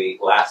 seriously,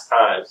 last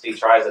time. So he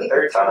tries a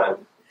third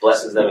time,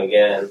 blesses them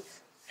again.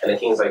 And the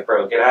king's like,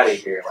 bro, get out of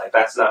here. Like,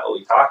 that's not what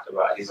we talked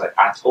about. He's like,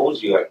 I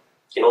told you, I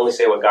can only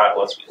say what God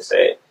wants me to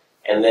say.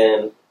 And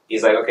then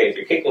he's like, okay, if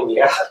you're kicking me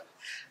out,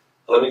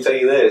 let me tell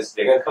you this,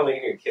 they're going to come in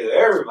here and kill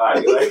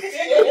everybody. Like,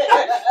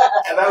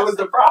 and that was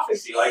the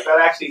prophecy. Like, that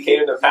actually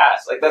came to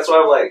pass. Like, that's why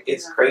I'm like,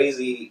 it's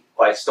crazy,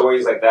 like,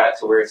 stories like that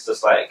to where it's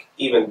just like,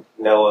 even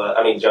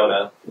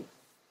Jonah,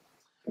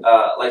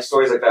 like,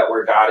 stories like that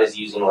where God is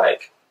using,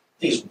 like,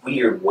 these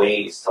weird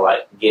ways to,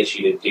 like, get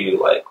you to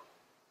do, like,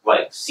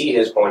 see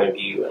his point of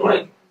view and,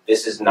 like,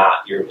 this is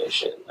not your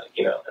mission. Like,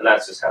 and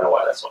that's just kind of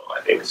why that's one of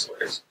my favorite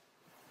stories.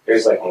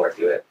 There's, like, more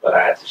to it, but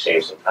I had to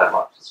shave some time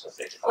off just for the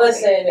sake of talking.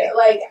 Listen,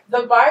 like,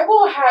 the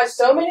Bible has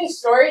so many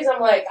stories. I'm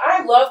like,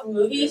 I love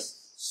movies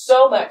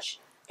so much.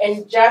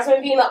 And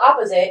Jasmine, being the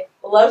opposite,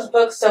 loves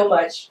books so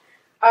much.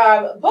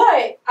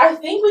 But I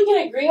think we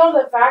can agree on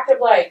the fact of,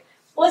 like,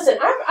 listen,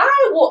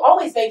 I will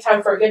always make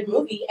time for a good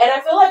movie. And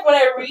I feel like when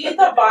I read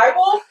the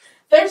Bible,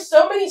 there's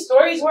so many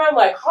stories where I'm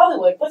like,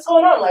 Hollywood, what's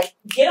going on? Like,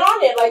 get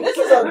on it. Like, this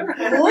is a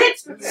lit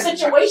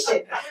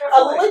situation. A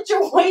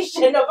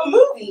lituation of a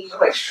movie.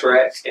 Like,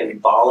 Shrek and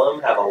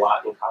Balaam have a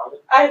lot in common.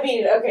 I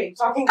mean, okay,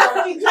 talking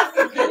monkeys.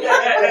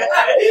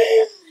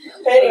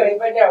 Anyway,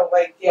 but no,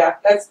 like, yeah,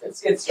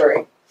 it's a good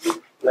story.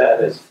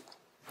 That is.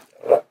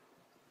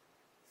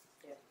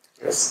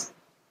 Yes.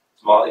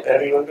 Molly.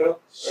 Patty, you want to go?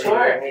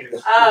 Sure.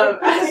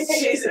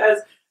 She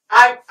says,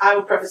 I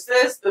will preface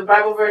this. The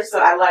Bible verse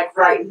that I like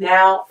right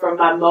now from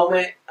my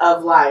moment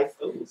of life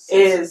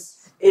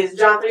is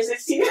John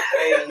 3:16.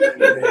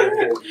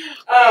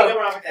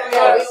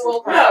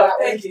 No,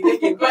 thank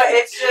you. But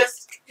it's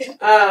just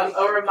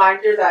a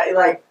reminder that,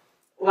 like,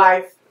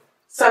 life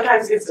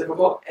sometimes gets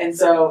difficult, and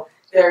so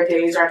there are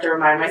days where I have to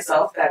remind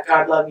myself that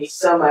God loved me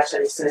so much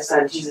that He sent His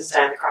Son Jesus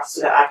down the cross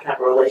so that I can have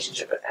a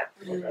relationship with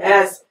Him.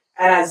 And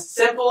as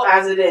simple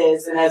as it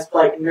is, and as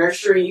like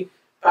nursery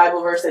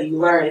Bible verse that you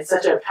learn, it's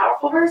such a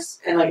powerful verse,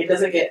 and like it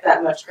doesn't get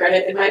that much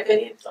credit in my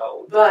opinion.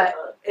 But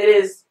it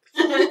is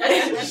not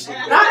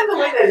in the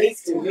way that it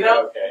needs to, you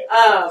know.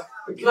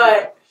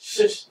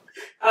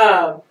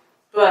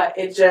 But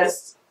it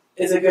just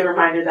is a good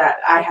reminder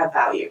that I have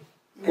value,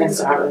 and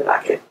so I really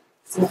like it.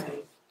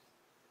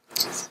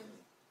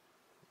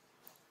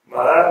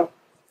 I'm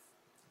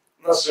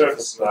not sure if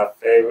it's my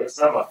favorite. It's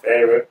not my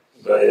favorite,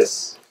 but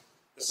there's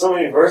so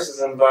many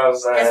verses in the Bible.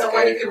 It's the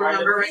one you can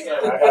remember. I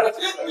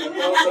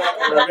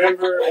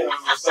remember and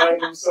I'm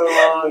reciting them so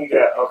long. You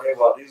got, okay,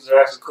 well, these are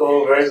actually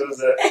cool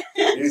verses.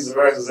 These are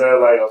verses that are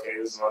like, okay,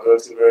 this is my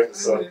go-to verses.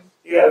 So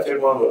you got to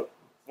pick one. But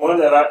one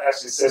that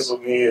actually sits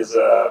with me is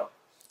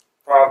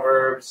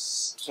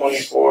Proverbs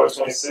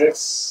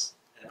 24:26.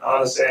 An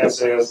honest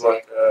answer is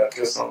like a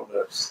kiss on the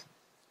lips.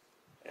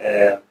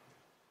 And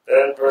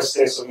that verse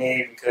stays with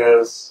me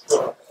because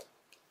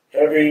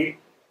every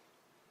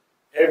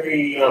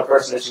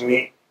person that you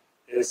meet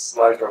is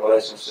like a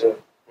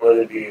relationship,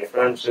 whether it be a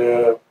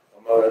friendship,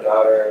 a mother,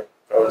 daughter,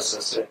 brother,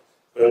 sister.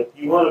 But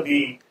you want to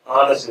be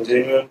honest and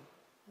genuine,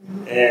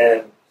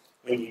 and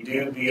when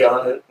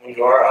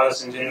you are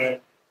honest and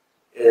genuine,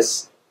 it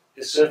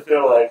should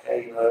feel like,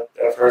 hey,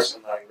 that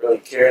person like really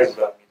cares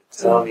about me to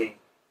tell me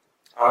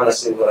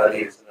honestly what I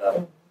need to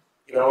know.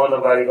 You don't want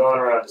nobody going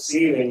around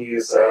deceiving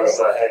you, so it's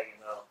like, hey,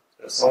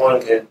 if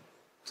someone can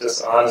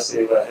just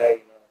honestly be like,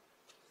 hey,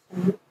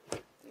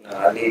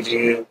 I need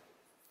you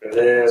for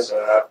this,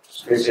 or I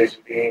appreciate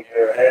you being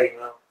here. Hey,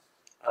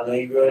 I know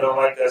you really don't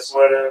like that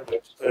sweater, but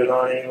you put it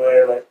on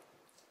anyway. Like,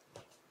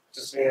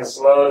 just being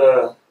slow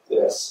to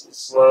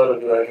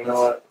be like, you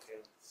know what? Okay,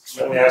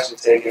 let me actually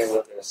take in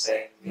what they're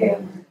saying to me.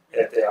 And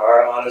if they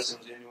are honest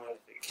and genuine,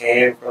 if it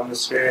came from the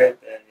Spirit,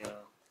 then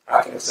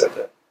I can accept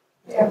that.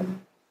 Yeah.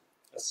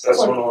 That's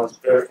one of the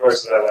very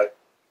first that I like.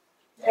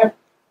 Yeah.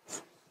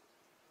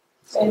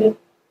 Sandy.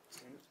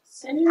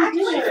 Oh,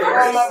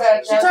 my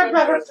bad. She talked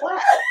about her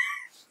flat.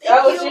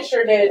 Oh, she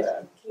sure did.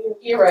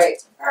 You're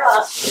right.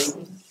 Jess,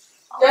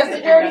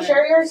 did you already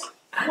share yours?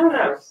 I don't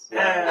know. I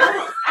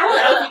don't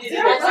know if you did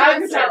it.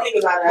 I'm trying to think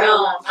about it. No,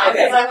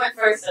 because I went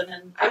first and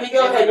then. I mean,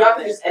 go ahead. Y'all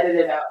can just edit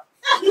it out.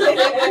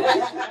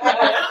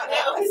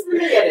 It's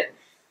really good.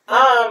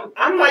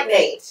 I'm like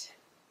Nate.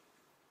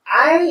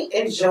 I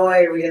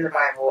enjoy reading the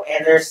Bible,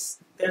 and there's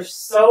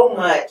so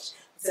much,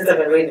 since I've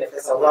been reading it for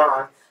so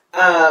long.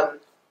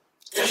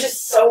 There's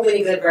just so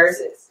many good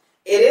verses.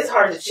 It is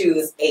hard to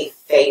choose a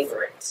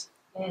favorite.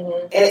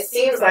 And it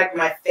seems like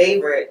my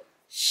favorite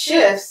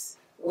shifts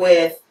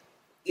with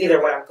either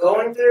what I'm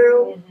going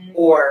through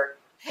or,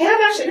 hey,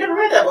 I've actually never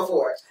read that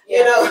before,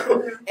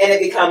 and it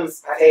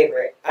becomes my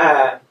favorite.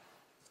 So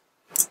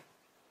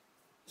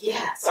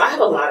I have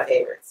a lot of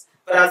favorites.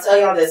 But I'll tell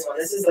y'all this one.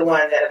 This is the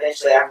one that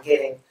eventually I'm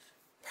getting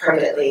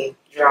permanently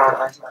drawn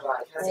onto my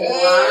body.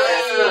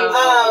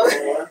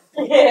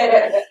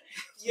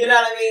 You know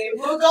what I mean?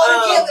 We'll go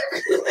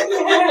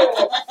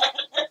together.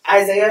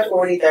 Isaiah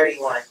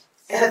 40:31,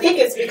 and I think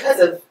it's because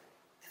of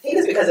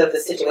the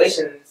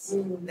situations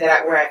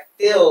where I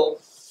feel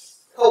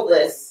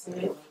hopeless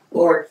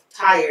or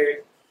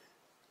tired.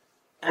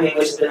 I mean,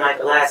 which has been like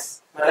my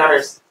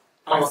daughter's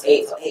almost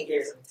 8, so 8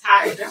 years. I'm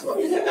tired. I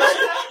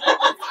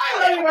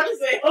don't even want to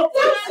say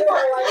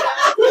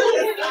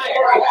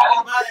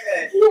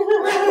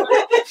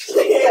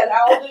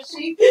how old is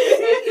she? I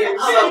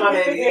love my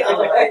baby. I love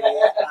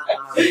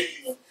my baby.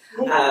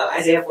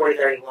 Isaiah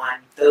 40:31.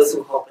 Those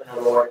who hope in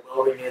the Lord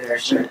will renew their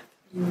strength.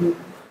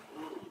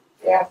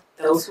 Yeah.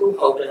 Those who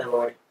hope in the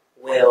Lord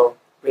will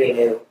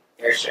renew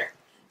their strength.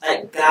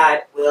 Like,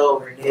 God will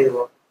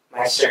renew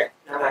my strength.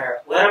 No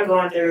matter what I'm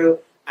going through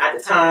at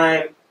the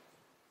time,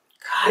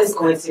 God is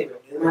going to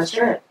renew my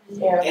strength.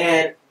 Yeah.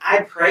 And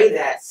I pray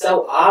that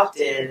so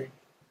often.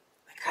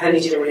 Like, God, I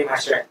need you to renew my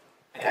strength.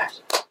 I got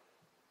you.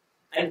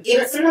 And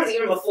sometimes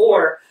even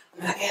before,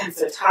 I'm like, man, I'm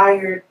so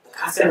tired. But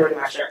God's going to renew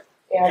my strength.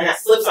 Yeah. And that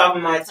slips off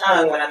of my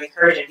tongue when I'm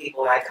encouraging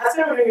people. Like, God's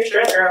going to renew your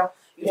strength, girl.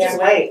 You just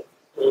wait.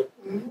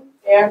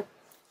 Yeah.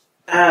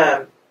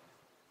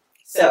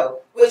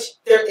 So, it's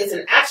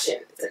an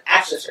action. It's an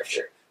action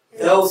scripture.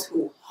 Those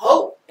who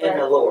hope in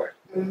the Lord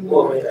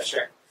will renew their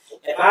strength.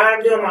 If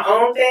I'm doing my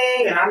own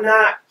thing and I'm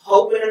not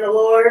hoping in the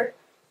Lord,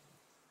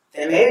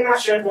 then maybe my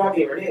strength won't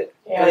be renewed.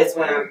 Yeah. But it's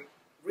when I'm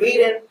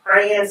reading,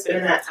 praying,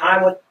 spending that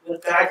time with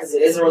God, because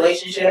it is a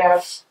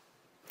relationship,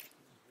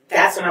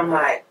 that's when I'm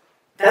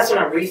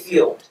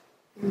refueled.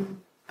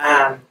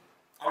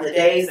 On the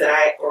days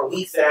or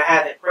weeks that I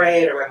haven't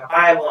prayed or read my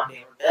Bible, I'm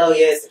being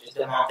rebellious or just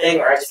doing my own thing,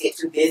 or I just get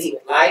too busy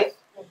with life,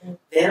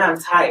 then I'm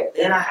tired.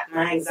 Then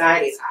my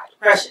anxiety is high,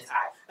 depression is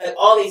high, like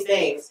all these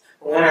things.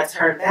 But when I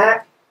turn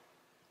back,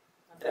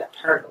 not that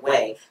I turn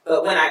away,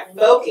 but when I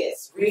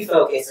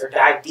refocus or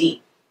dive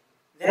deep,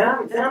 then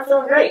I'm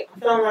feeling great. I'm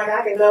feeling like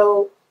I can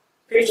go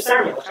preach a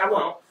sermon, which I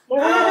won't.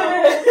 But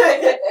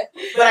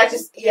I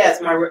just,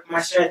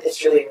 my strength is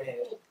really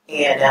renewed.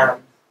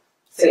 And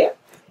So yeah,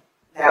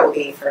 that would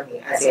be for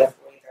me, Isaiah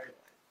 40:31.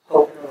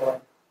 Hope in the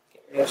Lord,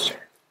 get renewed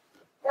strength.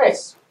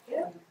 Nice.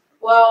 Yeah.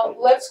 Well,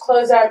 let's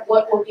close out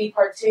what will be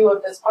part 2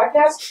 of this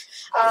podcast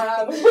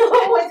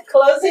with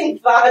closing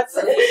thoughts,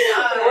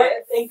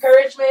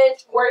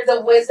 encouragement, words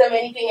of wisdom,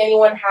 anything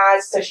anyone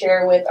has to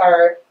share with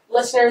our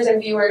listeners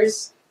and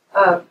viewers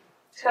to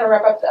kind of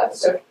wrap up the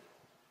episode.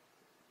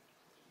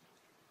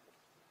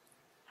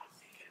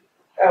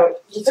 Oh,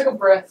 you took a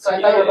breath, so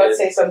I thought you were about to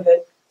say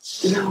something.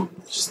 No,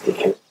 just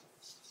thinking.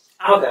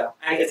 I'll go.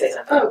 I can say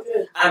something. Oh,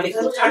 good.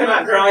 Because we're talking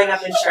about growing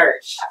up in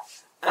church.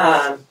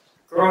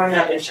 Growing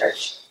up in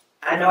church.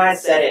 I know I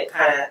said it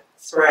kind of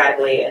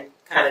sporadically and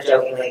kind of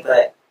jokingly,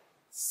 but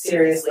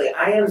seriously,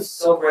 I am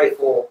so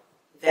grateful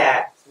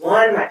that,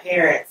 one, my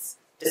parents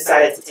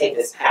decided to take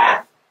this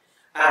path.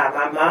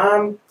 My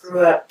mom grew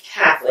up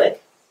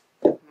Catholic.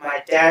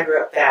 My dad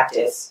grew up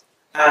Baptist.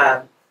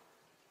 But,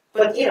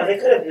 you know, they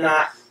could have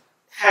not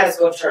had us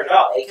go to church at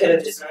all. They could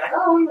have just been like,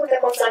 oh, we look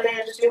up on Sunday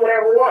and just do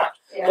whatever we want.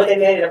 Yeah. But they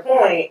made it a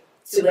point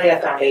to lay a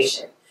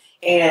foundation.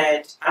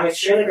 And I'm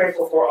extremely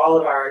grateful for all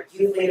of our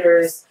youth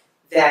leaders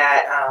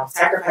that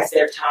sacrifice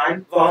their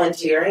time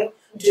volunteering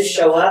to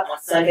show up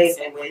on Sundays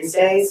and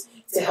Wednesdays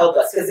to help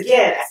us. Because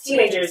again, as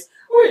teenagers,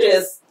 we're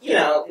just, you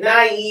know,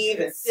 naive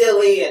and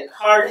silly and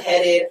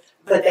hard-headed,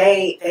 but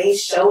they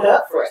showed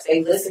up for us.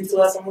 They listened to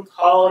us when we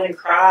called and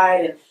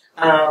cried.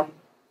 And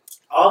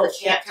all the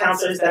camp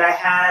counselors that I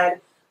had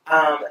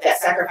that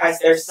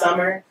sacrificed their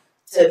summer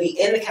to be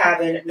in the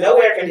cabin, no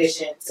air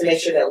conditioning, to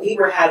make sure that we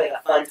were having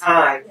a fun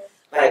time.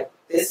 Like,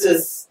 this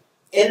was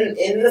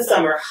in the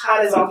summer,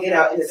 hot as all get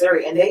out in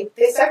Missouri, and they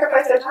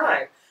sacrificed their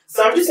time.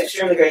 So I'm just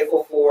extremely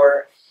grateful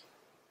for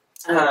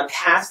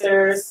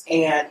pastors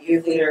and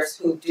youth leaders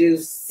who do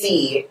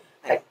see,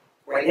 like,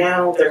 right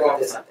now they're going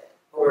to do something.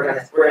 We're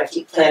gonna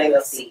keep planting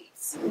those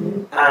seeds.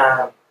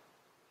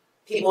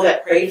 People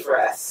that prayed for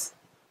us,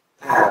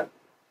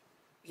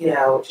 you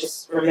know,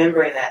 just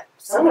remembering that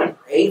someone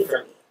prayed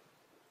for me.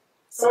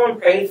 Someone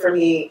prayed for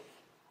me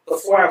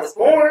before I was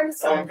born.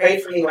 Someone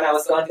prayed for me when I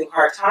was going through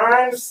hard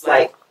times.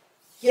 Like,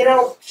 you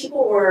know,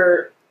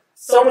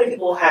 so many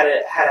people had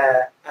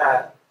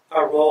a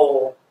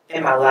role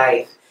in my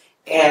life,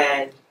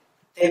 and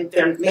they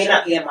may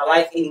not be in my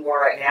life anymore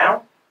right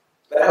now,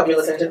 but I hope you're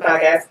listening to the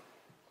podcast.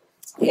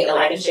 Hit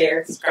like and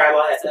share, subscribe,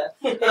 all that stuff.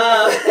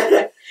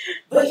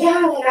 But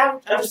yeah, like, I'm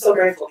just so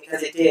grateful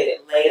because it did.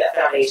 It laid a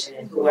foundation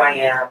in who I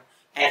am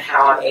and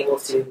how I'm able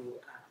to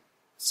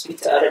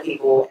speak to other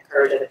people,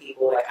 encourage other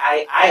people. Like,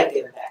 I have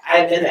given that. I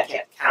have been that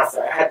camp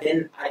counselor.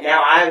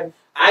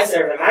 I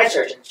serve in my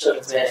church in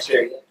children's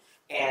ministry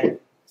and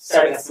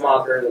starting a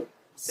small group.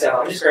 So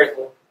I'm just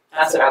grateful.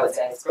 That's what I would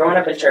say. Growing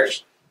up in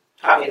church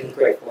taught me to be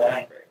grateful, and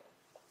I'm grateful.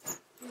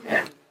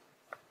 Yeah.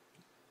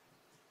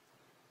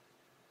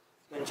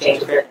 I'm going to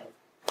change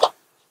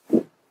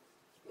everything.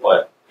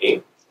 What?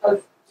 Me?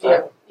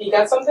 Yeah. You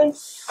got something?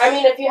 I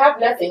mean, if you have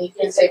nothing, you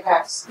can say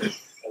pass.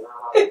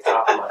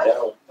 Top of my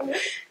dome.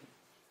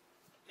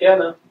 Yeah,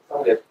 no,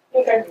 I'm good.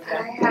 Okay.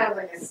 I have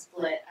like a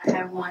split. I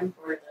have one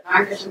for the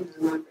non-Christians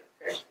and one for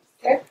the Christians.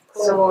 Okay.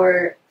 Cool.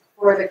 So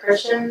for the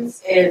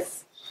Christians,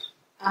 it's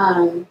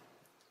kind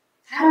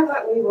of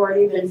what we've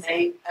already been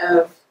saying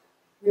of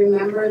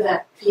remember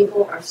that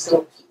people are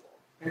still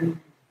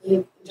people.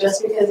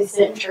 Just because they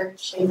sit in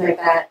church, things like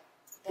that,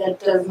 that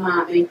does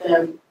not make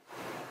them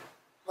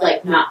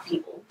like not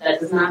people.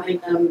 That does not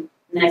make them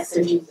next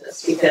to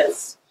Jesus,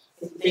 because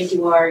if you think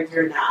you are,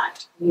 you're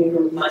not.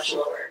 You're much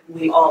lower.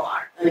 We all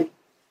are. Like,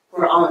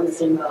 we're all in the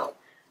same boat.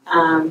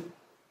 And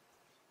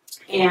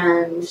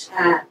that's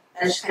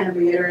just kind of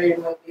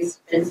reiterating what we've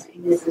been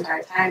saying this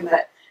entire time.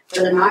 But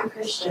for the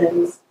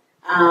non-Christians,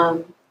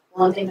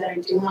 one thing that I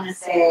do want to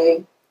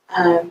say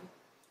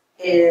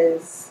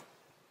is,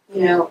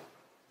 you know,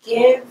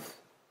 give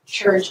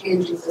church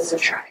and Jesus a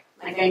try.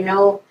 Like, I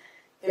know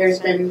there's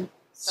been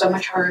so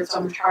much hurt, so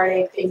much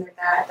heartache, things like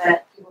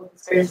that people have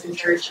experienced in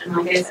church. And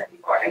like I said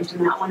before, I do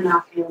not want to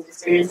knock anyone's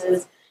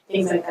experiences,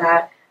 things like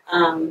that.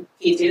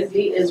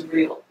 PTSD is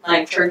real.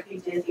 Like, church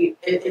PTSD,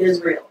 it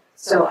is real.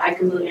 So I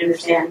completely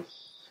understand.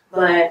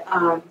 But,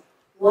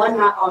 one,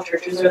 not all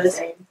churches are the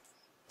same.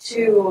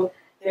 Two,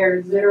 there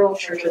are literal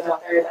churches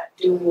out there that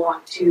do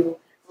want to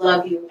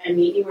love you and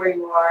meet you where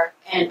you are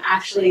and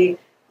actually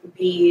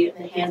be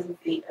the hands and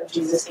feet of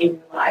Jesus in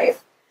your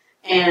life.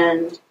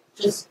 And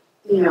just,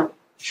 you know,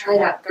 try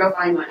it out. Go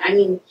find one. I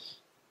mean,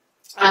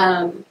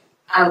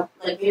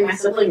 like, me and my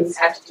siblings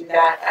had to do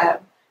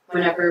that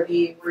whenever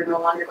we were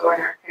no longer going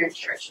to our parents'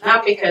 church.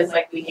 Not because,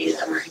 like, we hated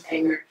them or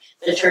anything, or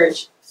the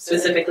church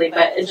specifically,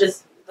 but it's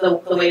just the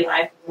way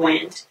life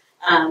went.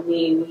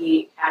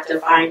 We had to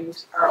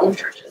find our own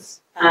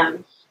churches.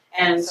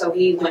 And so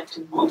we went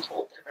to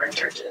multiple different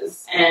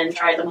churches and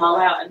tried them all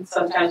out. And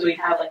sometimes we'd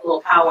have, like,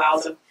 little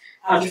powwows of,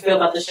 how'd you feel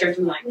about this church?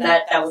 And like,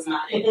 that was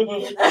not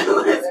it.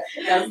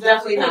 that was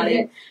definitely not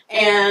it.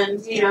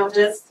 And, you know,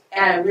 just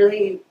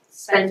really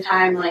spend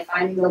time, like,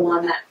 finding the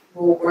one that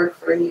will work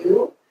for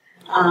you.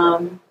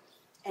 And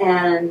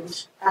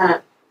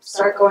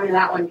start going to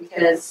that one,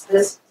 because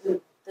this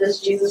this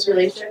Jesus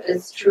relationship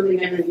is truly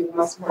going to be the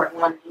most important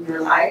one in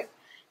your life.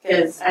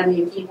 Because, I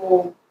mean,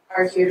 people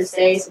are here to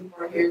stay. Some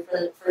people are here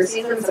for a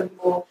season. Some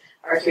people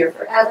are here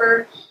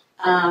forever.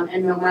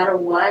 And no matter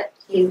what,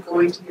 he's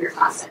going to be your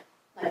constant,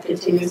 like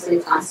continuously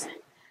constant.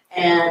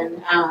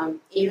 And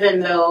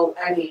even though,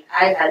 I mean,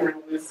 I've had my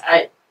moments,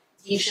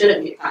 he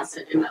shouldn't be a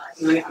constant in my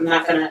life. I'm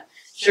not going to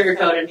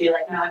sugarcoat and be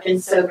like, no, I've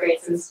been so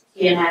great since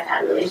he and I have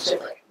had a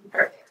relationship, like,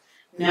 perfect.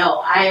 No,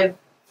 I have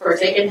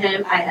forsaken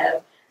him. I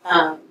have,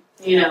 I'm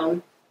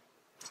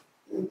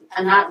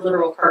not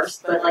literal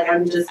cursed, but like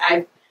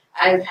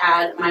I've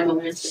had my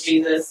moments with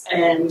Jesus,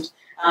 and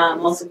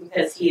mostly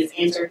because he has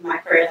answered my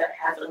prayer that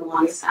I had for the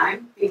longest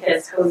time.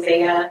 Because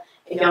Hosea,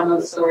 if y'all know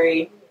the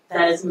story,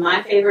 that is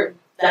my favorite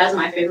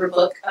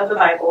book of the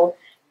Bible.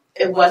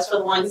 It was for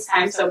the longest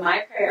time, so my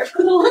prayer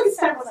for the longest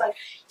time was like,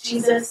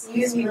 Jesus,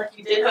 use me like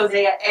you did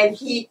Hosea, and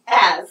he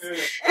has.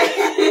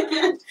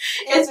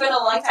 It's been a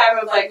long time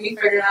of like me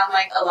figuring out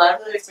like a lot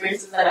of the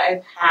experiences that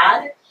I've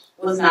had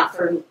was not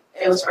for me.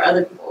 It was for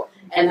other people.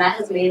 And that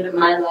has made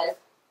my life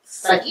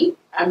sucky.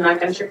 I'm not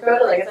going to sugarcoat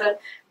it, like I said.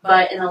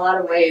 But in a lot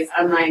of ways,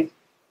 I'm like,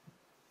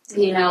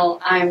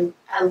 I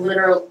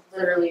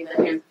literally the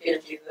hands and feet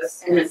of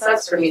Jesus. And it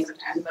sucks for me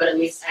sometimes, but at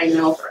least I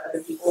know for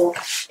other people,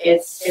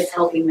 it's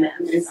helping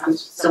them in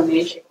some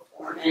way, shape, or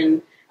form.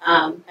 And,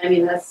 I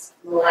mean, that's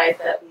the life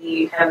that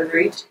we have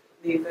agreed to.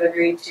 We've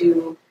agreed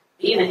to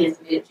be in the hands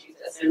and feet of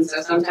Jesus. And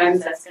so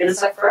sometimes that's going to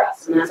suck for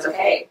us, and that's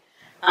okay.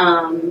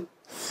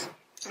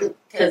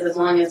 Because as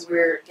long as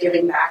we're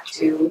giving back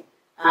to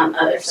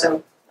others.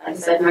 So, like I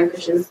said, my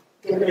Christians,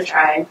 give it a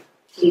try.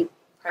 Keep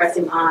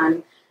pressing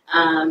on.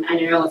 I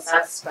know it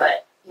sucks,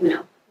 but,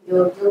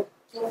 you'll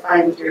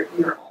find your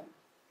home.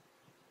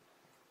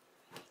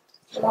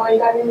 Jamal, you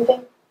got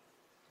anything?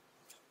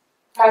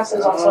 Pass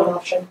is also an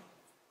option.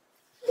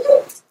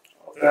 All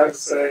I can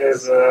say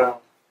is, if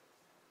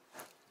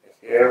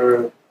you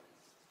ever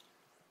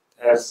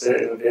have to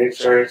sit in a big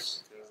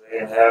church, because they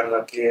didn't have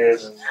enough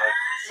kids, and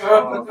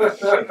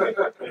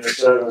in the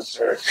children's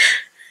church,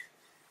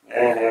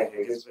 and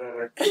it gets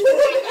better.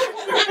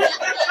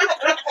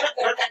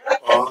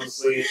 Falling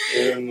asleep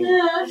in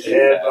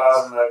dead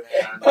bottom left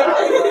hand.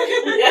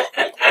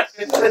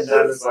 I've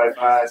done this like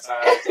 5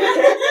 times.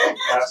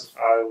 That's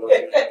probably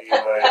looking at me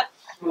like,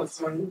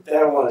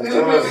 that one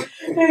doing.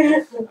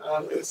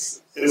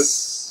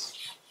 It's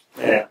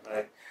man,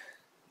 like,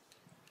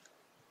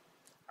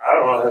 I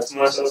don't have too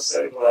much else to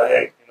say, but like,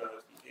 hey,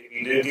 if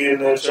you do get in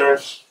that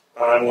church,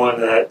 find one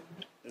that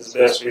is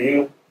best for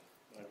you.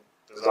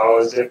 There's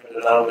always different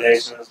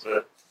denominations,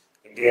 but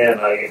again,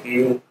 like, if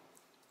you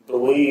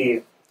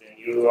believe, then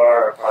you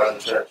are a part of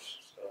the church.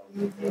 So,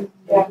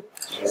 Yeah.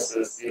 It's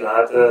just, you don't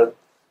have to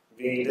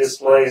be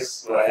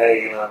displaced, like,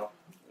 hey,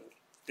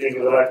 think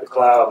of it like a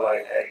cloud,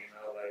 like, hey,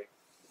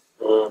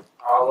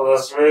 all of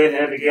us are in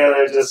here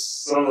together,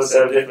 just some of us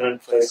have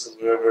different places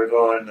where we're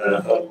going to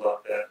huddle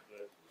up at.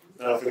 But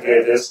don't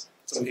forget, there's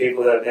some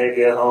people that may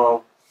be at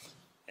home,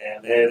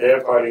 and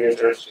they're part of your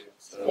church too.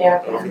 So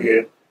don't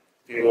forget,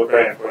 people are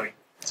praying for you.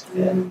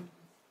 Yeah.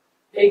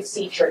 Big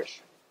C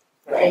church.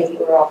 And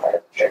we're all part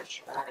of the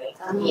church.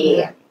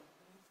 Yeah.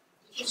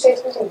 Did you say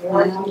something? You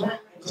want to do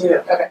that? I do.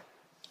 Okay.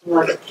 You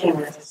want the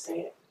camera to say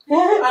it.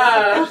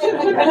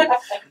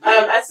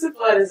 As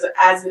simple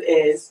as it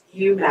is,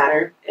 you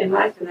matter in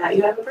life, and that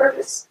you have a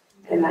purpose,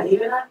 and that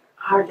even on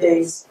hard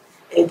days,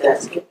 it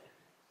does get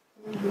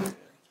better.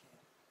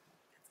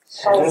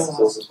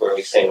 This is where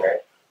we sing,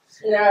 right?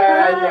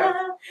 Yeah.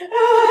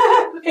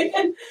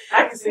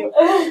 I can sing.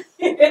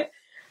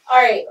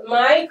 All right,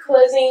 my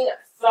closing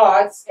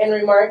thoughts and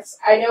remarks.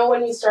 I know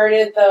when we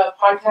started the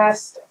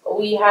podcast,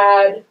 we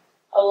had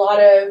a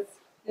lot of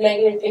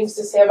negative things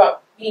to say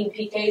about being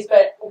PKs,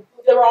 but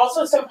there were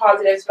also some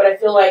positives, but I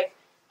feel like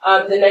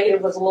the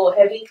negative was a little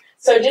heavy.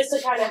 So just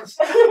to kind of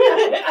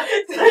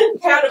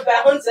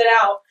balance it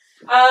out,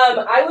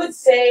 I would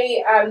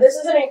say this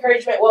is an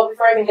encouragement. Well,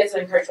 before I even get to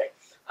the encouragement,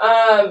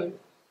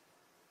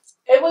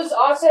 it was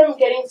awesome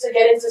getting to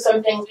get into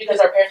some things because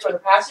our parents were the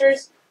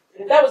pastors.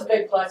 That was a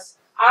big plus.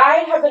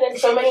 I have been in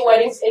so many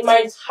weddings in my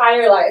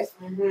entire life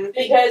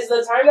because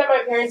the time that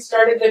my parents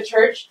started the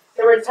church,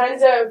 there were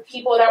tons of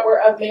people that were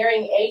of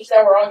marrying age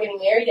that were all getting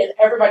married, and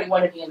everybody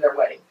wanted to be in their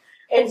wedding.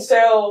 And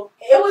so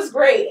it was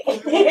great. And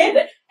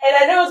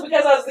I know it's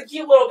because I was the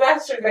cute little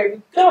bastard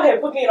baby. Go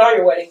ahead, put me in all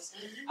your weddings.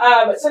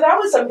 So that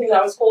was something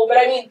that was cool. But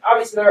I mean,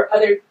 obviously there are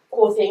other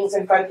cool things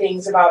and fun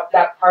things about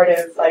that part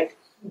of like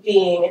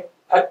being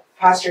a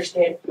pastor's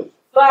kid.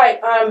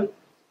 But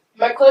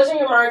my closing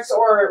remarks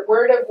or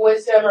word of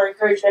wisdom or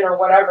encouragement or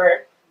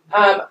whatever,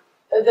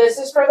 this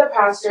is for the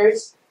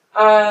pastors.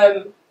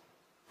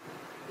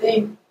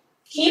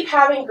 Keep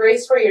having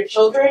grace for your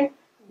children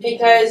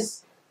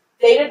because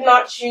they did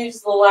not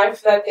choose the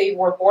life that they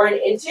were born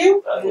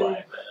into.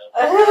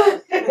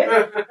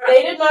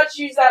 They did not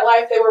choose that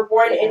life. They were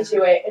born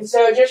into it. And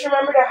so just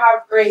remember to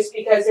have grace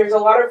because there's a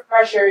lot of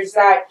pressures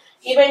that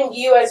even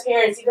you as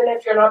parents, even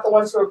if you're not the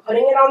ones who are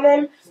putting it on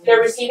them,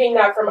 they're receiving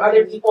that from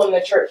other people in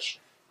the church.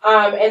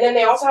 And then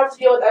they also have to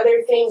deal with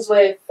other things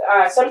with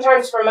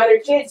sometimes from other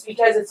kids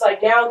because it's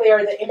like now they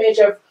are the image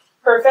of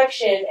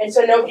perfection, and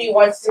so nobody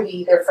wants to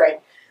be their friend.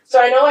 So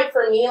I know, like,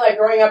 for me, like,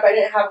 growing up, I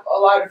didn't have a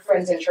lot of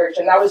friends in church,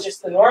 and that was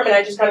just the norm, and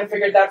I just kind of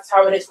figured that's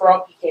how it is for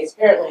all PKs.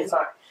 Apparently it's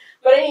not.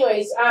 But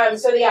anyways,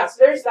 so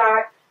there's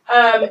that.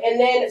 And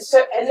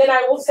then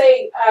I will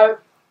say,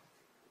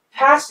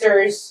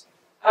 pastors,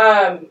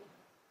 and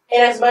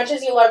as much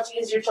as you love to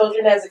use your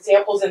children as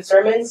examples in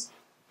sermons,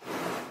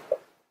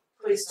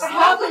 please stop.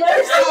 Have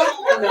mercy.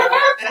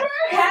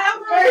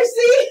 Have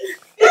mercy.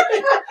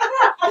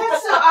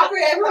 That's so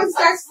awkward. Everyone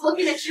starts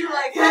looking at you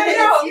like, I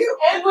know. you.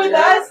 And with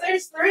us,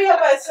 there's 3 of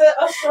us.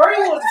 A story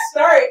will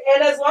start,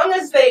 and as long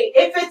as they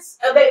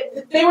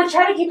were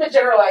trying to keep it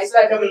generalized so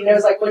that nobody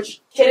knows like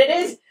which kid it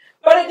is.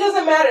 But it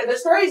doesn't matter. The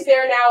story's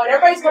there now, and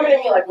everybody's coming to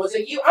me like, was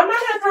it you? I'm not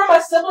going to throw my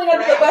sibling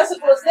under the bus if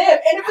it was them.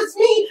 And if it's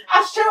me,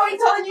 I sure ain't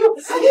telling you it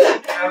was me.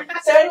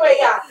 So anyway,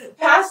 yeah.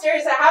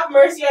 Pastors, have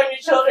mercy on your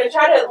children.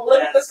 Try to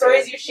limit the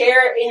stories you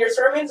share in your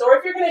sermons, or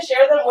if you're going to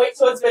share them, wait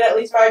till it's been at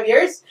least 5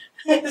 years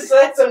so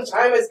that some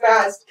time has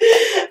passed.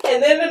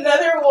 And then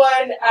another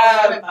one,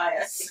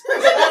 so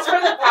that's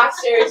for the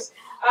pastors.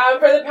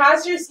 For the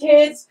pastors'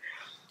 kids,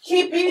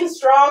 keep being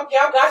strong.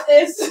 Y'all got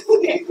this.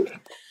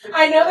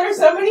 I know there's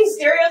so many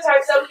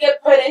stereotypes that we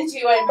get put into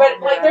it,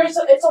 but like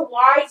it's a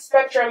wide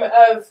spectrum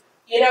of,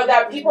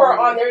 that people are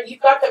on there.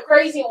 You've got the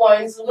crazy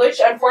ones,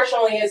 which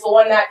unfortunately is the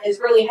one that is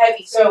really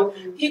heavy. So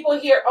people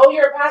hear, oh,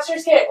 you're a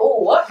pastor's kid.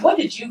 Oh, what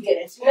did you get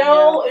into?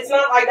 No, it's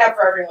not like that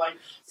for everyone.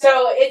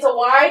 So it's a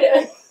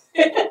wide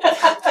it's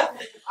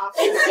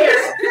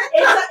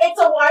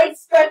a wide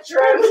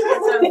spectrum.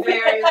 It's a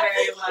very,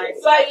 very wide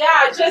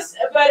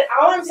spectrum. But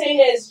all I'm saying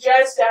is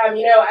just,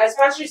 as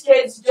pastor's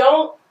kids,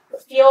 don't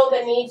feel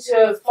the need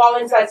to fall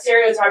into that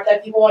stereotype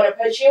that people want to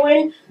put you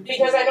in,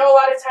 because I know a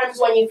lot of times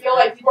when you feel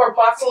like people are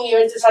boxing you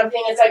into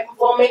something, it's like,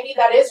 well, maybe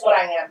that is what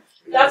I am.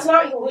 That's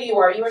not who you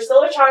are. You are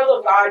still a child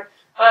of God.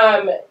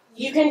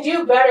 You can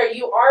do better.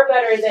 You are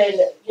better than,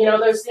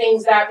 those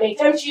things that may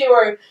tempt you,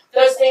 or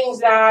those things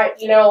that,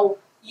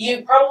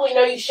 you probably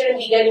know you shouldn't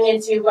be getting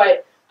into.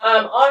 But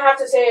all I have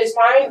to say is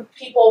find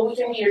people who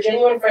can be your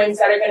genuine friends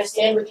that are going to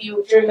stand with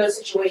you during those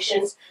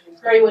situations,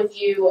 pray with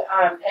you,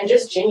 and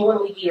just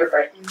genuinely be your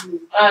friend.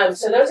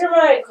 So those are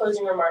my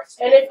closing remarks.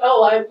 And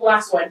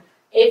last one.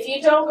 If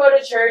you don't go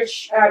to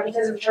church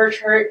because of church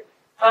hurt,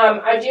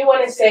 I do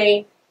want to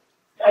say,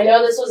 I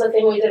know this was a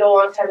thing we did a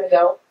long time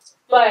ago,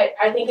 but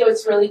I think it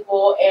was really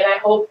cool, and I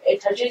hope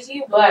it touches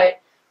you. But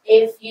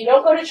if you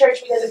don't go to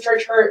church because of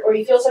church hurt, or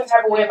you feel some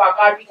type of way about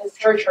God because of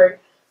church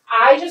hurt,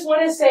 I just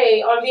want to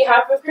say, on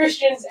behalf of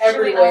Christians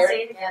everywhere, Should we all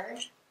say it together?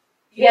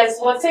 yes,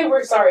 let's say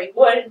we're sorry.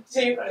 1,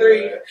 2,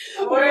 3.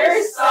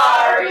 We're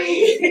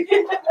sorry.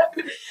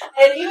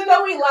 And even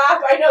though we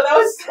laugh, I know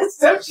that's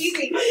so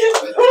cheesy.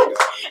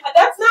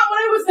 That's not what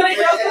I was going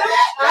to joke about.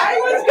 I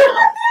was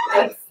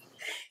going to...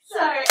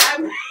 Sorry,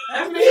 I'm dead.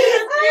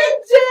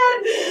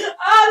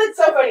 Oh, that's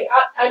so funny.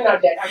 I'm not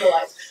dead. I'm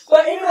alive.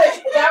 But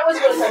anyway, that was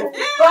really funny.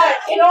 But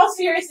in all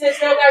seriousness,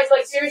 no, guys,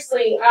 like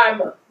seriously,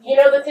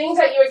 the things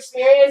that you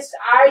experienced,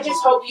 I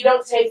just hope you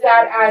don't take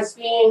that as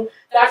being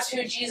that's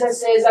who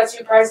Jesus is, that's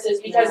who Christ is,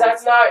 because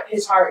that's not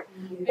his heart.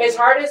 His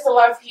heart is to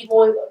love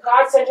people.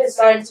 God sent his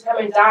son to come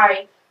and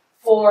die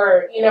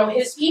for,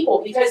 his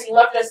people, because he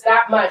loved us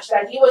that much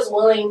that he was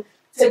willing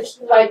to,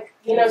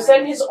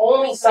 send his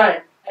only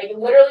son. Like,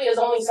 literally his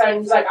only son.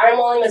 He's like, I'm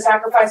willing to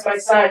sacrifice my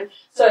son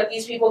so that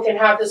these people can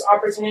have this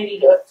opportunity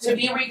to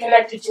be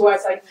reconnected to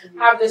us, like,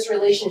 have this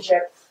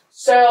relationship.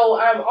 So,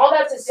 all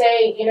that to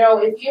say,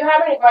 if you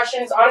have any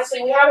questions,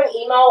 honestly, we have an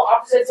email,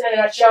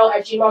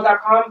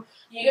 oppositesinanutshell@gmail.com.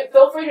 You can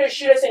feel free to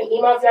shoot us an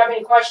email if you have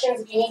any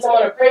questions. If you need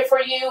someone to pray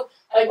for you,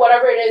 like,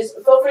 whatever it is,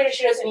 feel free to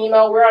shoot us an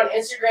email. We're on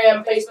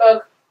Instagram,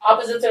 Facebook,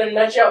 Opposites in a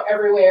Nutshell,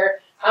 everywhere.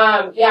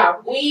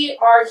 We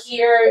are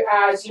here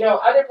as,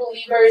 other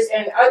believers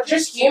and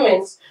just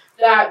humans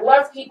that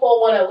love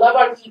people, want to love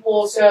on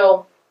people.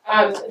 So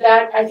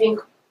that, I think,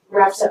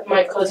 wraps up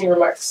my closing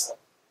remarks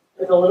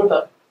with a little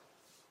bit.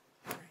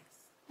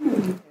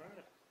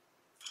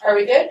 Are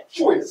we good?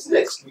 Join us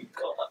next week.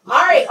 All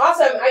right,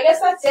 awesome. I guess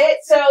that's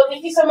it. So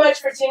thank you so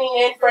much for tuning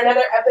in for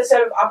another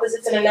episode of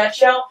Opposites in a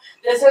Nutshell.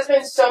 This has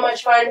been so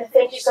much fun.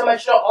 Thank you so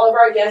much to all of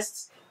our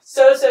guests.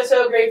 So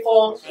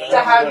grateful to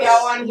have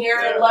y'all on here,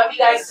 and love you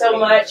guys so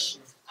much.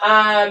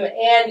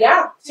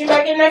 Tune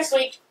back in next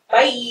week.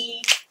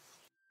 Bye.